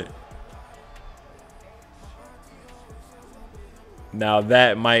blueprint. Now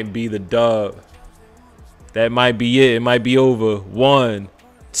that might be the dub. That might be it. It might be over. 1,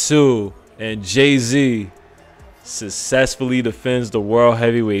 2, and Jay-Z successfully defends the World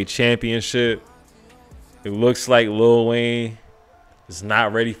Heavyweight Championship. It looks like Lil Wayne is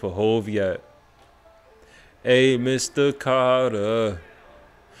not ready for Hove yet. Hey, Mr. Carter,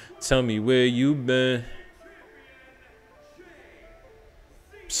 tell me where you been.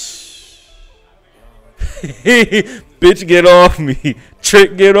 Bitch, get off me.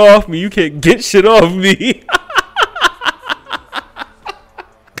 Trick, get off me. You can't get shit off me.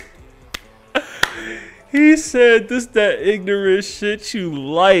 He said this that ignorant shit you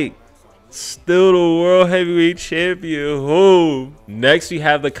like. Still the world heavyweight champion. Oh. Next, we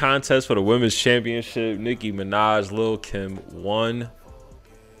have the contest for the women's championship. Nikki Minaj, Lil Kim,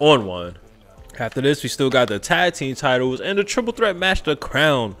 1-on-1. After this, we still got the tag team titles and the triple threat match to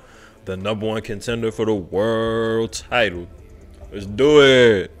crown the #1 contender for the world title. Let's do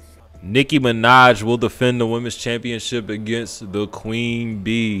it. Nikki Minaj will defend the women's championship against the Queen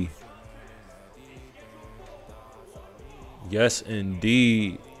Bee. Yes,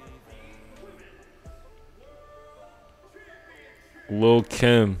 indeed. Lil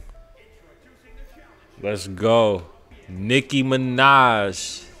Kim. Let's go. Nikki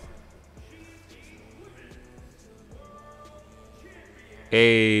Minaj.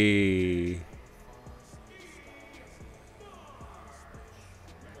 Hey.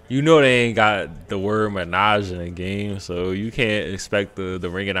 You know they ain't got the word Minaj in the game, so you can't expect the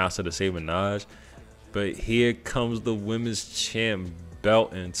ring announcer to say Minaj. But here comes the women's champ,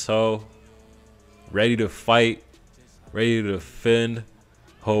 belt in tow, ready to fight, ready to defend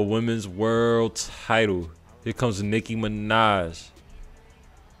her women's world title. Here comes Nikki Minaj,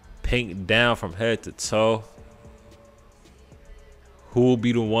 pink down from head to toe. Who will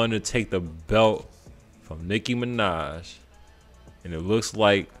be the one to take the belt from Nikki Minaj? And it looks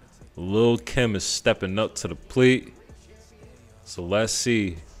like Lil Kim is stepping up to the plate. So let's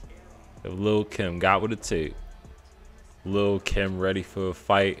see if Lil Kim got what it takes. Lil Kim ready for a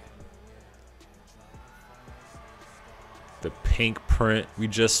fight. The pink print. We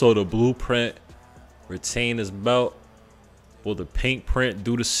just saw the blueprint retain his belt. Will the pink print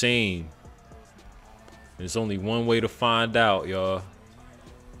do the same? There's only one way to find out, y'all.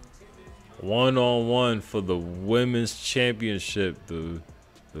 1-on-1 for the women's championship. The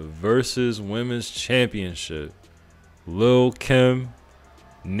Verzuz women's championship. Lil Kim,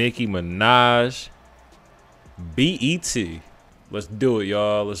 Nikki Minaj, BET. Let's do it,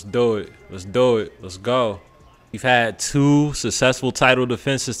 y'all. Let's do it. Let's do it. Let's go. We've had 2 successful title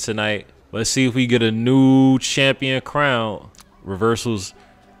defenses tonight. Let's see if we get a new champion crown. Reversals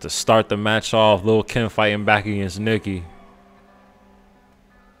to start the match off. Lil Kim fighting back against Nikki.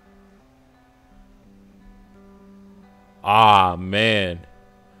 Ah, man.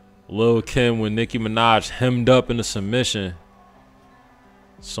 Lil Kim with Nikki Minaj hemmed up in the submission.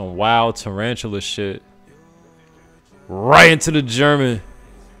 Some wild tarantula shit. Right into the German.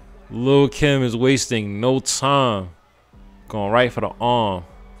 Lil Kim is wasting no time. Going right for the arm.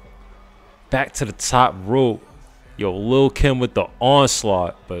 Back to the top rope. Yo, Lil Kim with the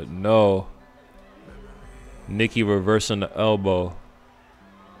onslaught, but no. Nikki reversing the elbow.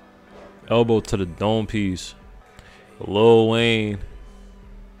 Elbow to the dome piece. Lil Wayne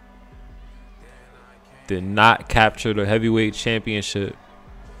did not capture the heavyweight championship.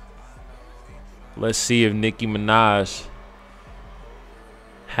 Let's see if Nikki Minaj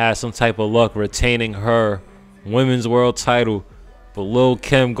has some type of luck retaining her women's world title. But Lil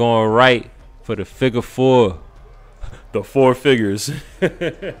Kim going right for the figure 4. The 4 figures.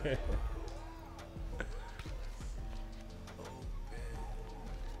 But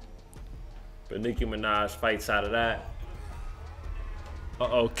Nikki Minaj fights out of that.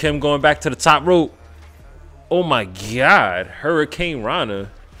 Uh-oh, Kim going back to the top rope. Oh my God, Hurricane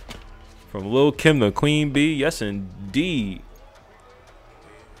Rana from Lil Kim the Queen Bee. Yes, indeed.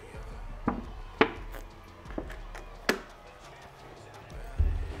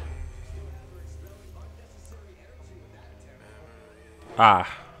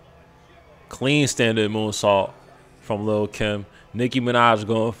 Ah, clean standard moonsault from Lil Kim. Nikki Minaj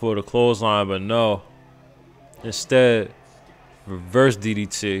going for the clothesline, but no. Instead, reverse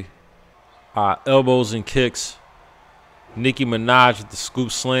DDT. Elbows and kicks. Nikki Minaj with the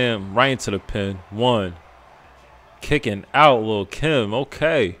scoop slam right into the pin. 1. Kicking out Lil Kim.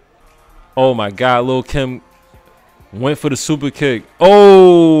 Okay. Oh my God, Lil Kim went for the super kick.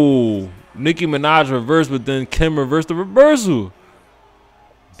 Oh, Nikki Minaj reversed, but then Kim reversed the reversal.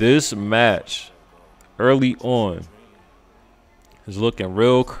 This match early on is looking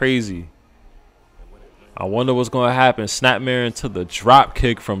real crazy. I wonder what's going to happen. Snapmare into the drop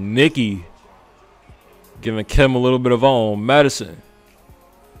kick from Nikki, giving Kim a little bit of her own medicine.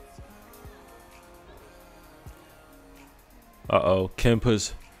 Uh-oh,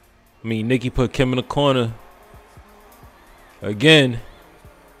 Nikki put Kim in the corner again.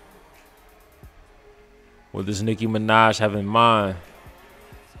 What does Nikki Minaj have in mind?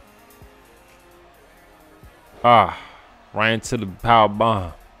 Right into the power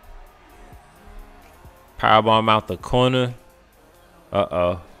bomb. Power bomb out the corner.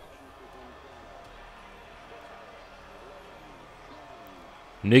 Uh-oh.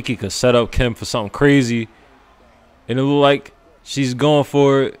 Nikki could set up Kim for something crazy, and it looked like she's going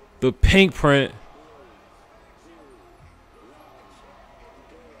for it. The pink print.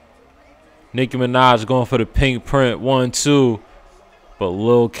 Nicki Minaj going for the pink print. 1-2. But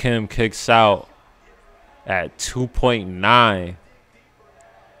Lil Kim kicks out at 2.9.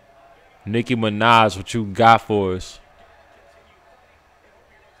 Nicki Minaj, what you got for us?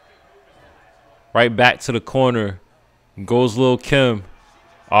 Right back to the corner. Goes Lil Kim.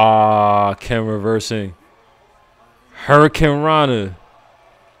 Ah, Kim reversing. Hurricane Rana.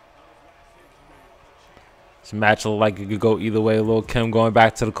 This match look like it could go either way. Lil Kim going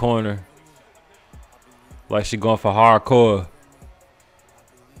back to the corner. Like she going for hardcore.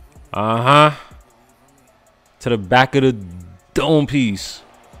 Uh-huh. To the back of the dome piece.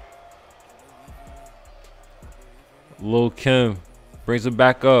 Lil Kim brings it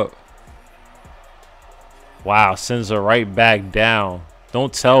back up. Wow, sends her right back down.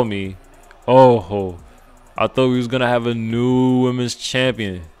 Don't tell me. Oh, I thought we was going to have a new women's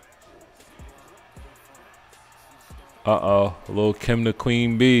champion. Uh-oh. Lil Kim the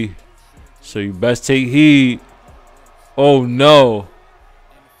queen bee. So you best take heed. Oh, no.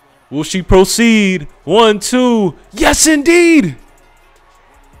 Will she proceed? 1-2. Yes, indeed.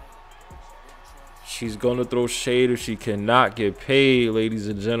 She's going to throw shade if she cannot get paid, ladies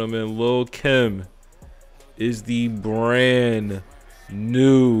and gentlemen. Lil Kim is the brand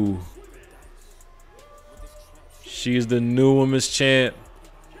new. She is the new women's champ.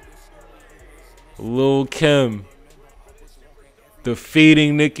 Lil Kim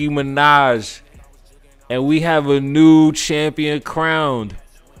defeating Nicki Minaj. And we have a new champion crowned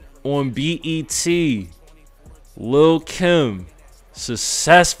on BET. Lil Kim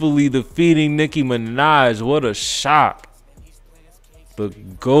successfully defeating Nicki Minaj. What a shock. The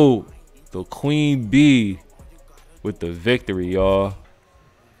GOAT, the Queen Bee, with the victory, y'all.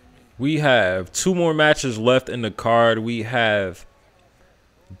 We have 2 more matches left in the card. We have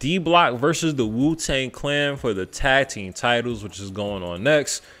D Block versus the Wu-Tang Clan for the tag team titles, which is going on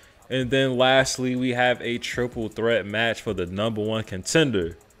next. And then lastly, we have a triple threat match for the #1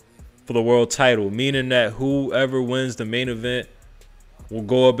 contender for the world title, meaning that whoever wins the main event will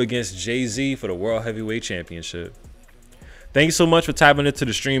go up against Jay-Z for the World Heavyweight Championship. Thank you so much for tapping into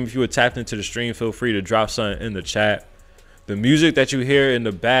the stream. If you were tapped into the stream, feel free to drop something in the chat. The music that you hear in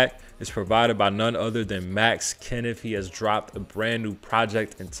the back is provided by none other than Max Kenneth. He has dropped a brand new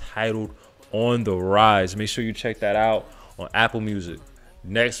project entitled On the Rise. Make sure you check that out on Apple Music.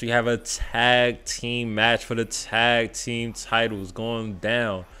 Next, we have a tag team match for the tag team titles going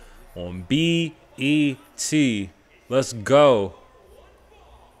down on BET. Let's go.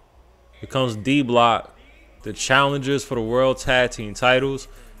 Here comes D Block, the challengers for the world tag team titles,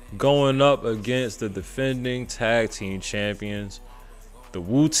 going up against the defending tag team champions, the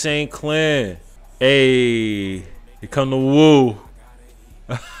Wu-Tang Clan. Hey, here come the Wu.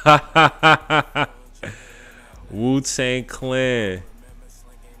 Wu-Tang Clan.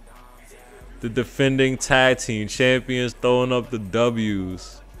 The defending tag team champions throwing up the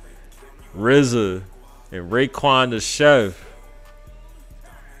W's. RZA and Raekwon the Chef.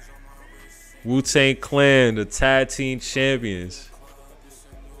 Wu-Tang Clan, the tag team champions.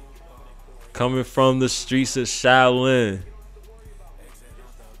 Coming from the streets of Shaolin.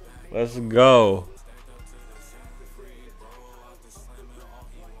 Let's go.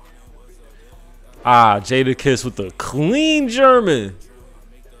 Ah, Jadakiss with the clean German.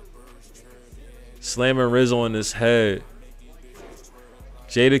 Slamming RZA on his head.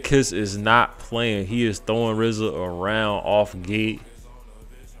 Jadakiss is not playing. He is throwing RZA around off gate,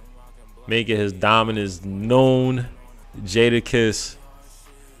 making his dominance known. Jadakiss.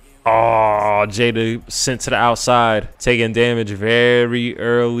 Oh, Jada sent to the outside, taking damage very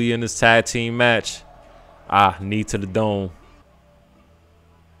early in this tag team match. Ah, knee to the dome.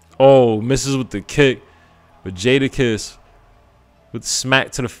 Oh, misses with the kick. But Jadakiss with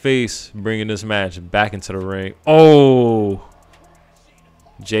smack to the face, bringing this match back into the ring. Oh,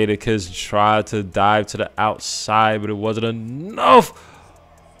 Jadakiss tried to dive to the outside, but it wasn't enough.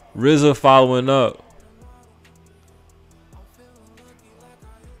 RZA following up.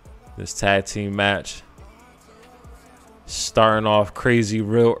 This tag team match starting off crazy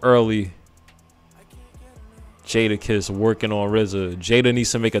real early. Jadakiss working on RZA. Jada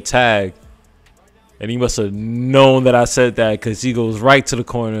needs to make a tag. And he must have known that I said that, because he goes right to the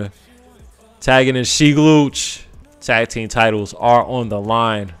corner. Tagging in She-Glooch. Tag team titles are on the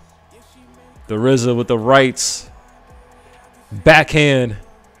line. The RZA with the rights. Backhand.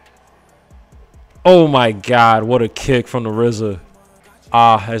 Oh my God, what a kick from the RZA.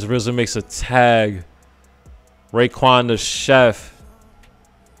 Ah, as RZA makes a tag. Raekwon the Chef.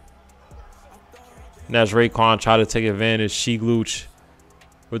 And as Raekwon tried to take advantage, She-Glooch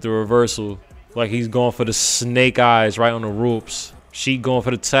with the reversal. Like he's going for the snake eyes right on the ropes. Sheik going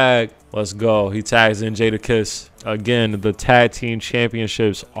for the tag. Let's go. He tags in Jadakiss. Again, the tag team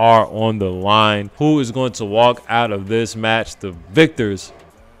championships are on the line. Who is going to walk out of this match the victors?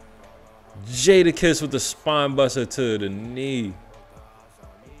 Jadakiss with the spine buster to the knee.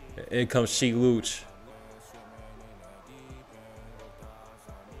 In comes Sheik Luch.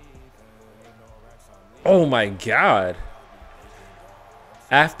 Oh my God.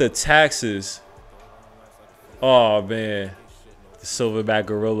 After taxes. Oh man. The silverback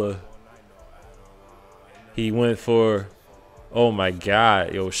gorilla. He went for, oh my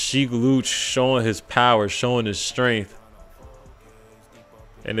God. Yo, Sheik Luch showing his power, showing his strength.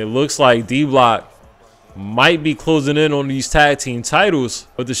 And it looks like D-Block might be closing in on these tag team titles.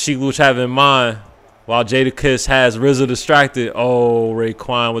 What does Sheik Luch have in mind? While Jadakiss has RZA distracted. Oh,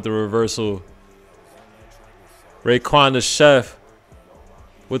 Raekwon with the reversal. Raekwon the chef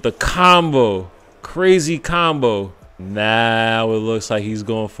with the combo. Crazy combo. Now it looks like he's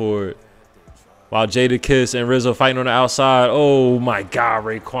going for it. While Jadakiss and RZA fighting on the outside. Oh my God,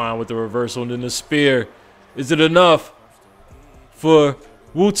 Raekwon with the reversal and then the spear. Is it enough for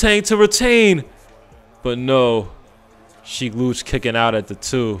Wu-Tang to retain? But no. Sheik Luch kicking out at the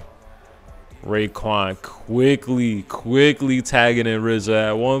 2. Raekwon quickly tagging in RZA.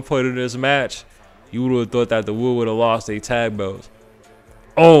 At one point in this match, you would have thought that the Wu would have lost their tag belts.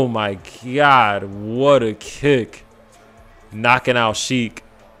 Oh my God, what a kick. Knocking out Sheik.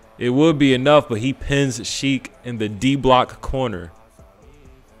 It would be enough, but he pins Sheik in the D-Block corner.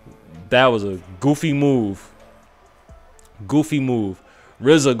 That was a goofy move. Goofy move.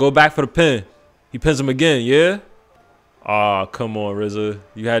 RZA, go back for the pin. He pins him again, yeah? Aw, come on, RZA.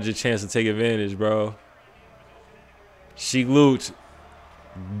 You had your chance to take advantage, bro. Sheik Luch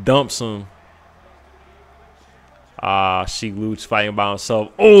dumps him. Sheik Luch fighting by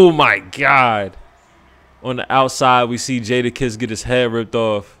himself. Oh my God. On the outside, we see Jadakiss get his head ripped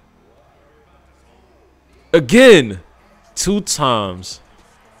off. Again. 2 times.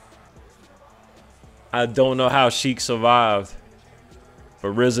 I don't know how Sheik survived.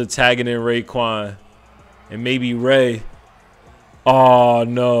 But RZA tagging in Raekwon. And maybe Ray. Oh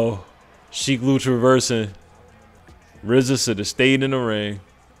no. Sheik Luch reversing. RZA should have stayed in the ring.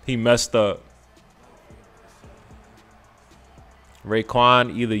 He messed up.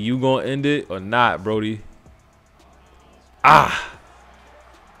 Raekwon, either you gonna end it or not, Brody. Ah!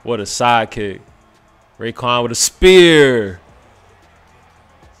 What a sidekick. Raekwon with a spear.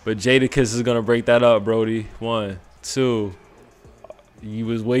 But Jadakiss is gonna break that up, Brody. 1, 2. You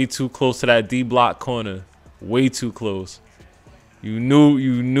was way too close to that D-Block corner. Way too close. You knew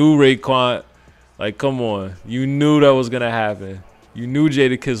Raekwon. Like, come on. You knew that was gonna happen. You knew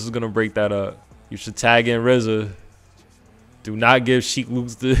Jadakiss was gonna break that up. You should tag in RZA. Do not give Sheik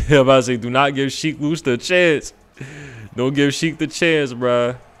Luch the I'm about to say, do not give Sheik Luch the chance. Don't give Sheik the chance,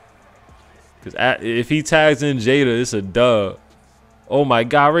 bruh. Cause if he tags in Jada, it's a dub. Oh my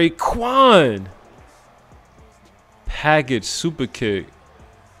God, Raekwon. Package super kick.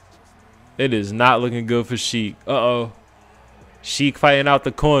 It is not looking good for Sheik. Uh-oh. Sheik fighting out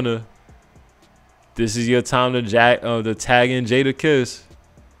the corner. This is your time to tag in Jadakiss.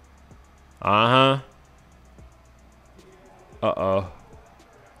 Uh-huh. Uh-oh.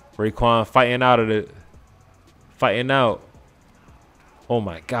 Raekwon fighting out of it. Fighting out. Oh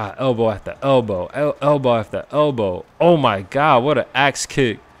my God. Elbow after elbow. Elbow after elbow. Oh my God. What an axe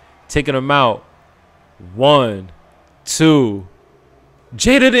kick. Taking him out. 1, 2.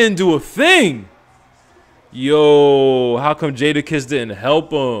 Jada didn't do a thing. Yo, how come Jadakiss didn't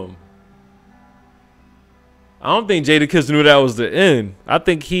help him? I don't think Jadakiss knew that was the end. I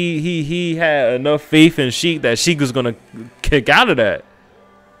think he had enough faith in Sheik that Sheik was gonna kick out of that.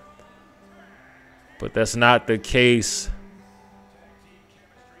 But that's not the case.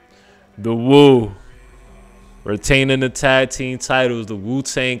 The Wu retaining the tag team titles. The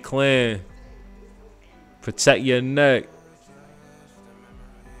Wu-Tang Clan. Protect your neck.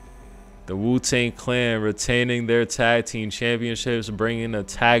 The Wu-Tang Clan retaining their tag team championships, bringing the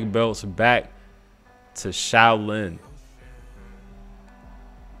tag belts back to Shaolin.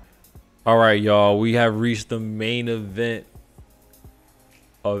 All right, y'all. We have reached the main event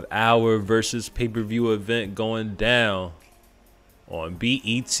of our versus pay-per-view event going down on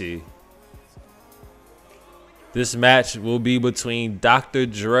BET. This match will be between Dr.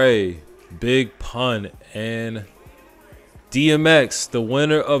 Dre, Big Pun, and DMX. The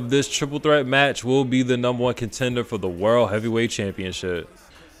winner of this triple threat match will be the #1 contender for the World Heavyweight Championship.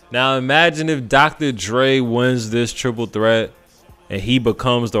 Now imagine if Dr. Dre wins this triple threat and he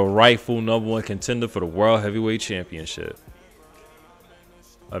becomes the rightful #1 contender for the World Heavyweight Championship.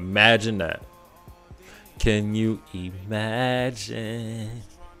 Imagine that. Can you imagine?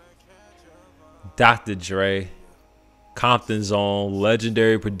 Dr. Dre, Compton's own,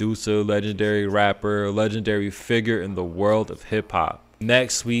 legendary producer, legendary rapper, legendary figure in the world of hip hop.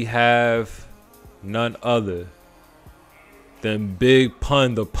 Next, we have none other than Big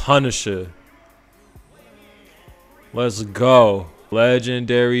Pun, the Punisher. Let's go.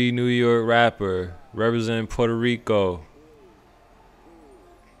 Legendary New York rapper, representing Puerto Rico.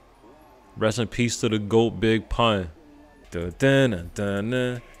 Rest in peace to the GOAT, Big Pun.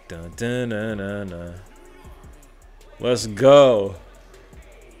 Let's go.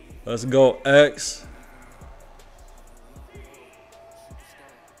 Let's go, X.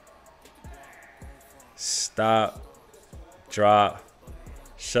 Stop. Drop.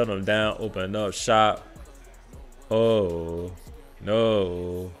 Shut them down. Open up shop. Oh,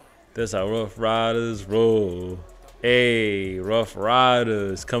 no. That's how Rough Riders roll. Hey, Rough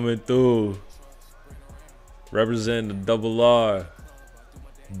Riders coming through. Representing the double R.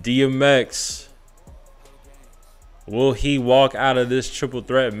 DMX. Will he walk out of this triple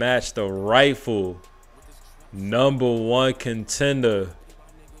threat match the rightful #1 contender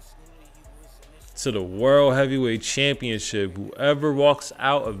to the World Heavyweight Championship? Whoever walks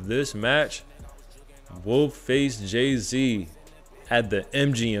out of this match will face Jay-Z at the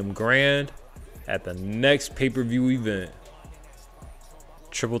MGM Grand at the next pay-per-view event.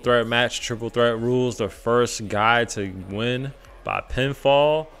 Triple threat match, triple threat rules. The first guy to win by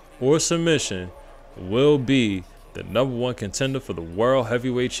pinfall or submission will be the #1 contender for the World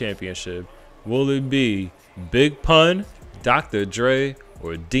Heavyweight Championship. Will it be Big Pun, Dr. Dre,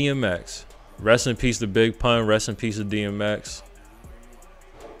 or DMX? Rest in peace to Big Pun. Rest in peace to DMX.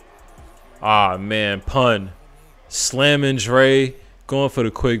 Ah, man, Pun slamming Dre, going for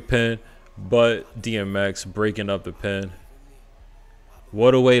the quick pin, but DMX breaking up the pin.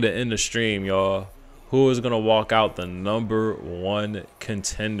 What a way to end the stream, y'all. Who is going to walk out the #1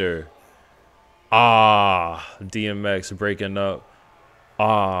 contender? Ah, DMX breaking up.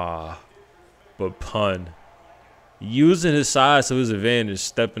 Ah, but Pun using his size to his advantage,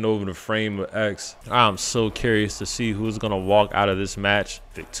 stepping over the frame of X. I'm so curious to see who's going to walk out of this match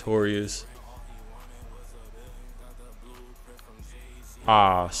victorious.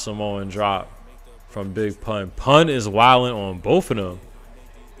 Ah, Samoan drop from Big Pun. Pun is wilding on both of them.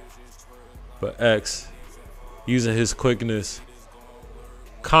 But X, using his quickness,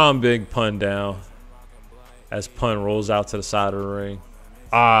 calm Big Pun down as Pun rolls out to the side of the ring.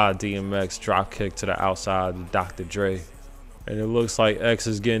 Ah, DMX drop kick to the outside of Dr. Dre. And it looks like X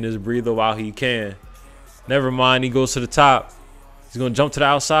is getting his breather while he can. Never mind, he goes to the top. He's going to jump to the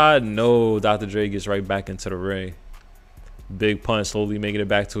outside. No, Dr. Dre gets right back into the ring. Big Pun slowly making it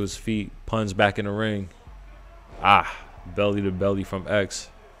back to his feet. Pun's back in the ring. Ah, belly to belly from X.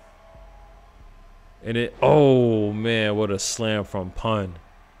 And it, oh man, what a slam from Pun.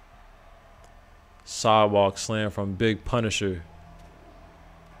 Sidewalk slam from Big Punisher.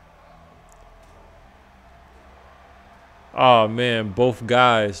 Oh man, both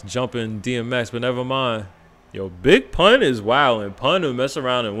guys jumping DMX, but never mind. Yo, Big Pun is wild, and Pun will mess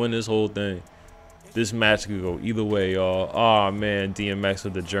around and win this whole thing. This match could go either way, y'all. Oh man, DMX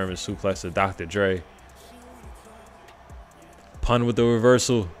with the German suplex to Dr. Dre. Pun with the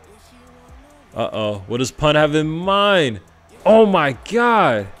reversal. Uh-oh. What does Pun have in mind? Oh my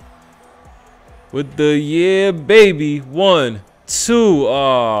God. With the yeah, baby. 1, 2.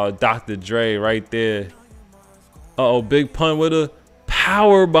 Oh, Dr. Dre right there. Uh-oh, Big Pun with a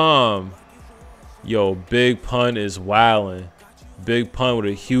power bomb. Yo, Big Pun is wildin'. Big Pun with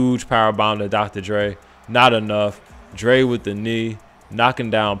a huge power bomb to Dr. Dre. Not enough. Dre with the knee, knocking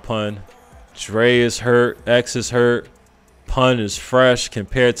down Pun. Dre is hurt. X is hurt. Pun is fresh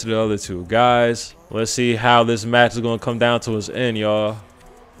compared to the other two guys. Let's see how this match is going to come down to its end, y'all.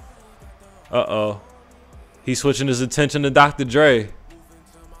 Uh-oh. He's switching his attention to Dr. Dre.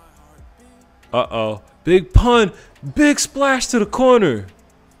 Uh-oh. Big Pun. Big splash to the corner.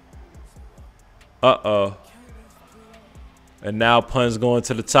 Uh-oh. And now Pun's going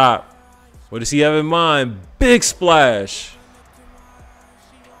to the top. What does he have in mind? Big splash.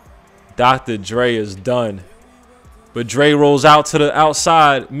 Dr. Dre is done. But Dre rolls out to the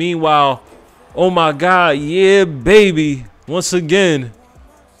outside. Meanwhile, oh my God, yeah, baby. Once again,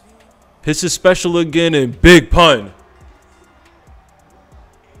 hits his special again and Big Pun.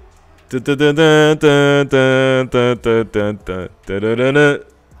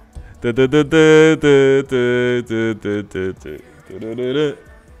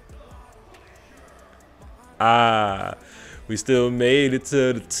 Ah, we still made it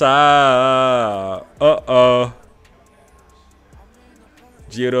to the top. Uh-oh.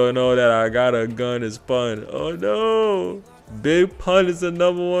 You don't know that I got a gun is fun. Oh no. Big Pun is the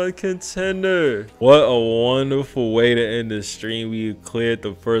 #1 contender. What a wonderful way to end the stream. We cleared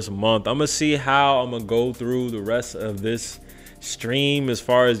the first month. I'm gonna see how I'm gonna go through the rest of this stream as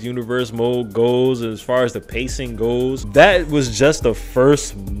far as universe mode goes, as far as the pacing goes. That was just the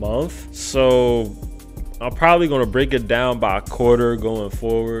first month, so I'm probably gonna break it down by a quarter going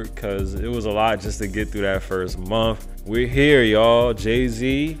forward, because it was a lot just to get through that first month. We're here, y'all.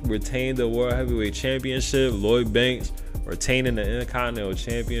 Jay-Z retained the World Heavyweight Championship. Lloyd Banks retaining the Intercontinental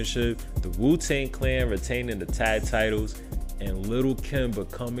Championship. The Wu-Tang Clan retaining the tag titles. And Lil Kim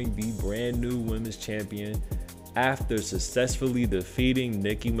becoming the brand new women's champion after successfully defeating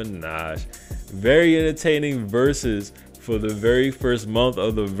Nikki Minaj. Very entertaining versus for the very first month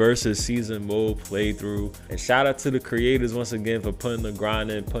of the Verzuz season mode playthrough. And shout out to the creators once again for putting the grind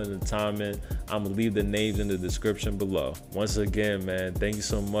in, putting the time in. I'm gonna leave the names in the description below. Once again, man, thank you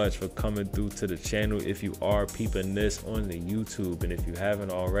so much for coming through to the channel. If you are peeping this on the YouTube, and if you haven't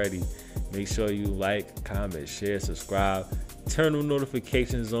already, make sure you like, comment, share, subscribe, turn the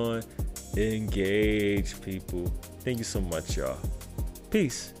notifications on, engage people. Thank you so much, y'all.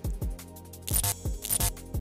 Peace.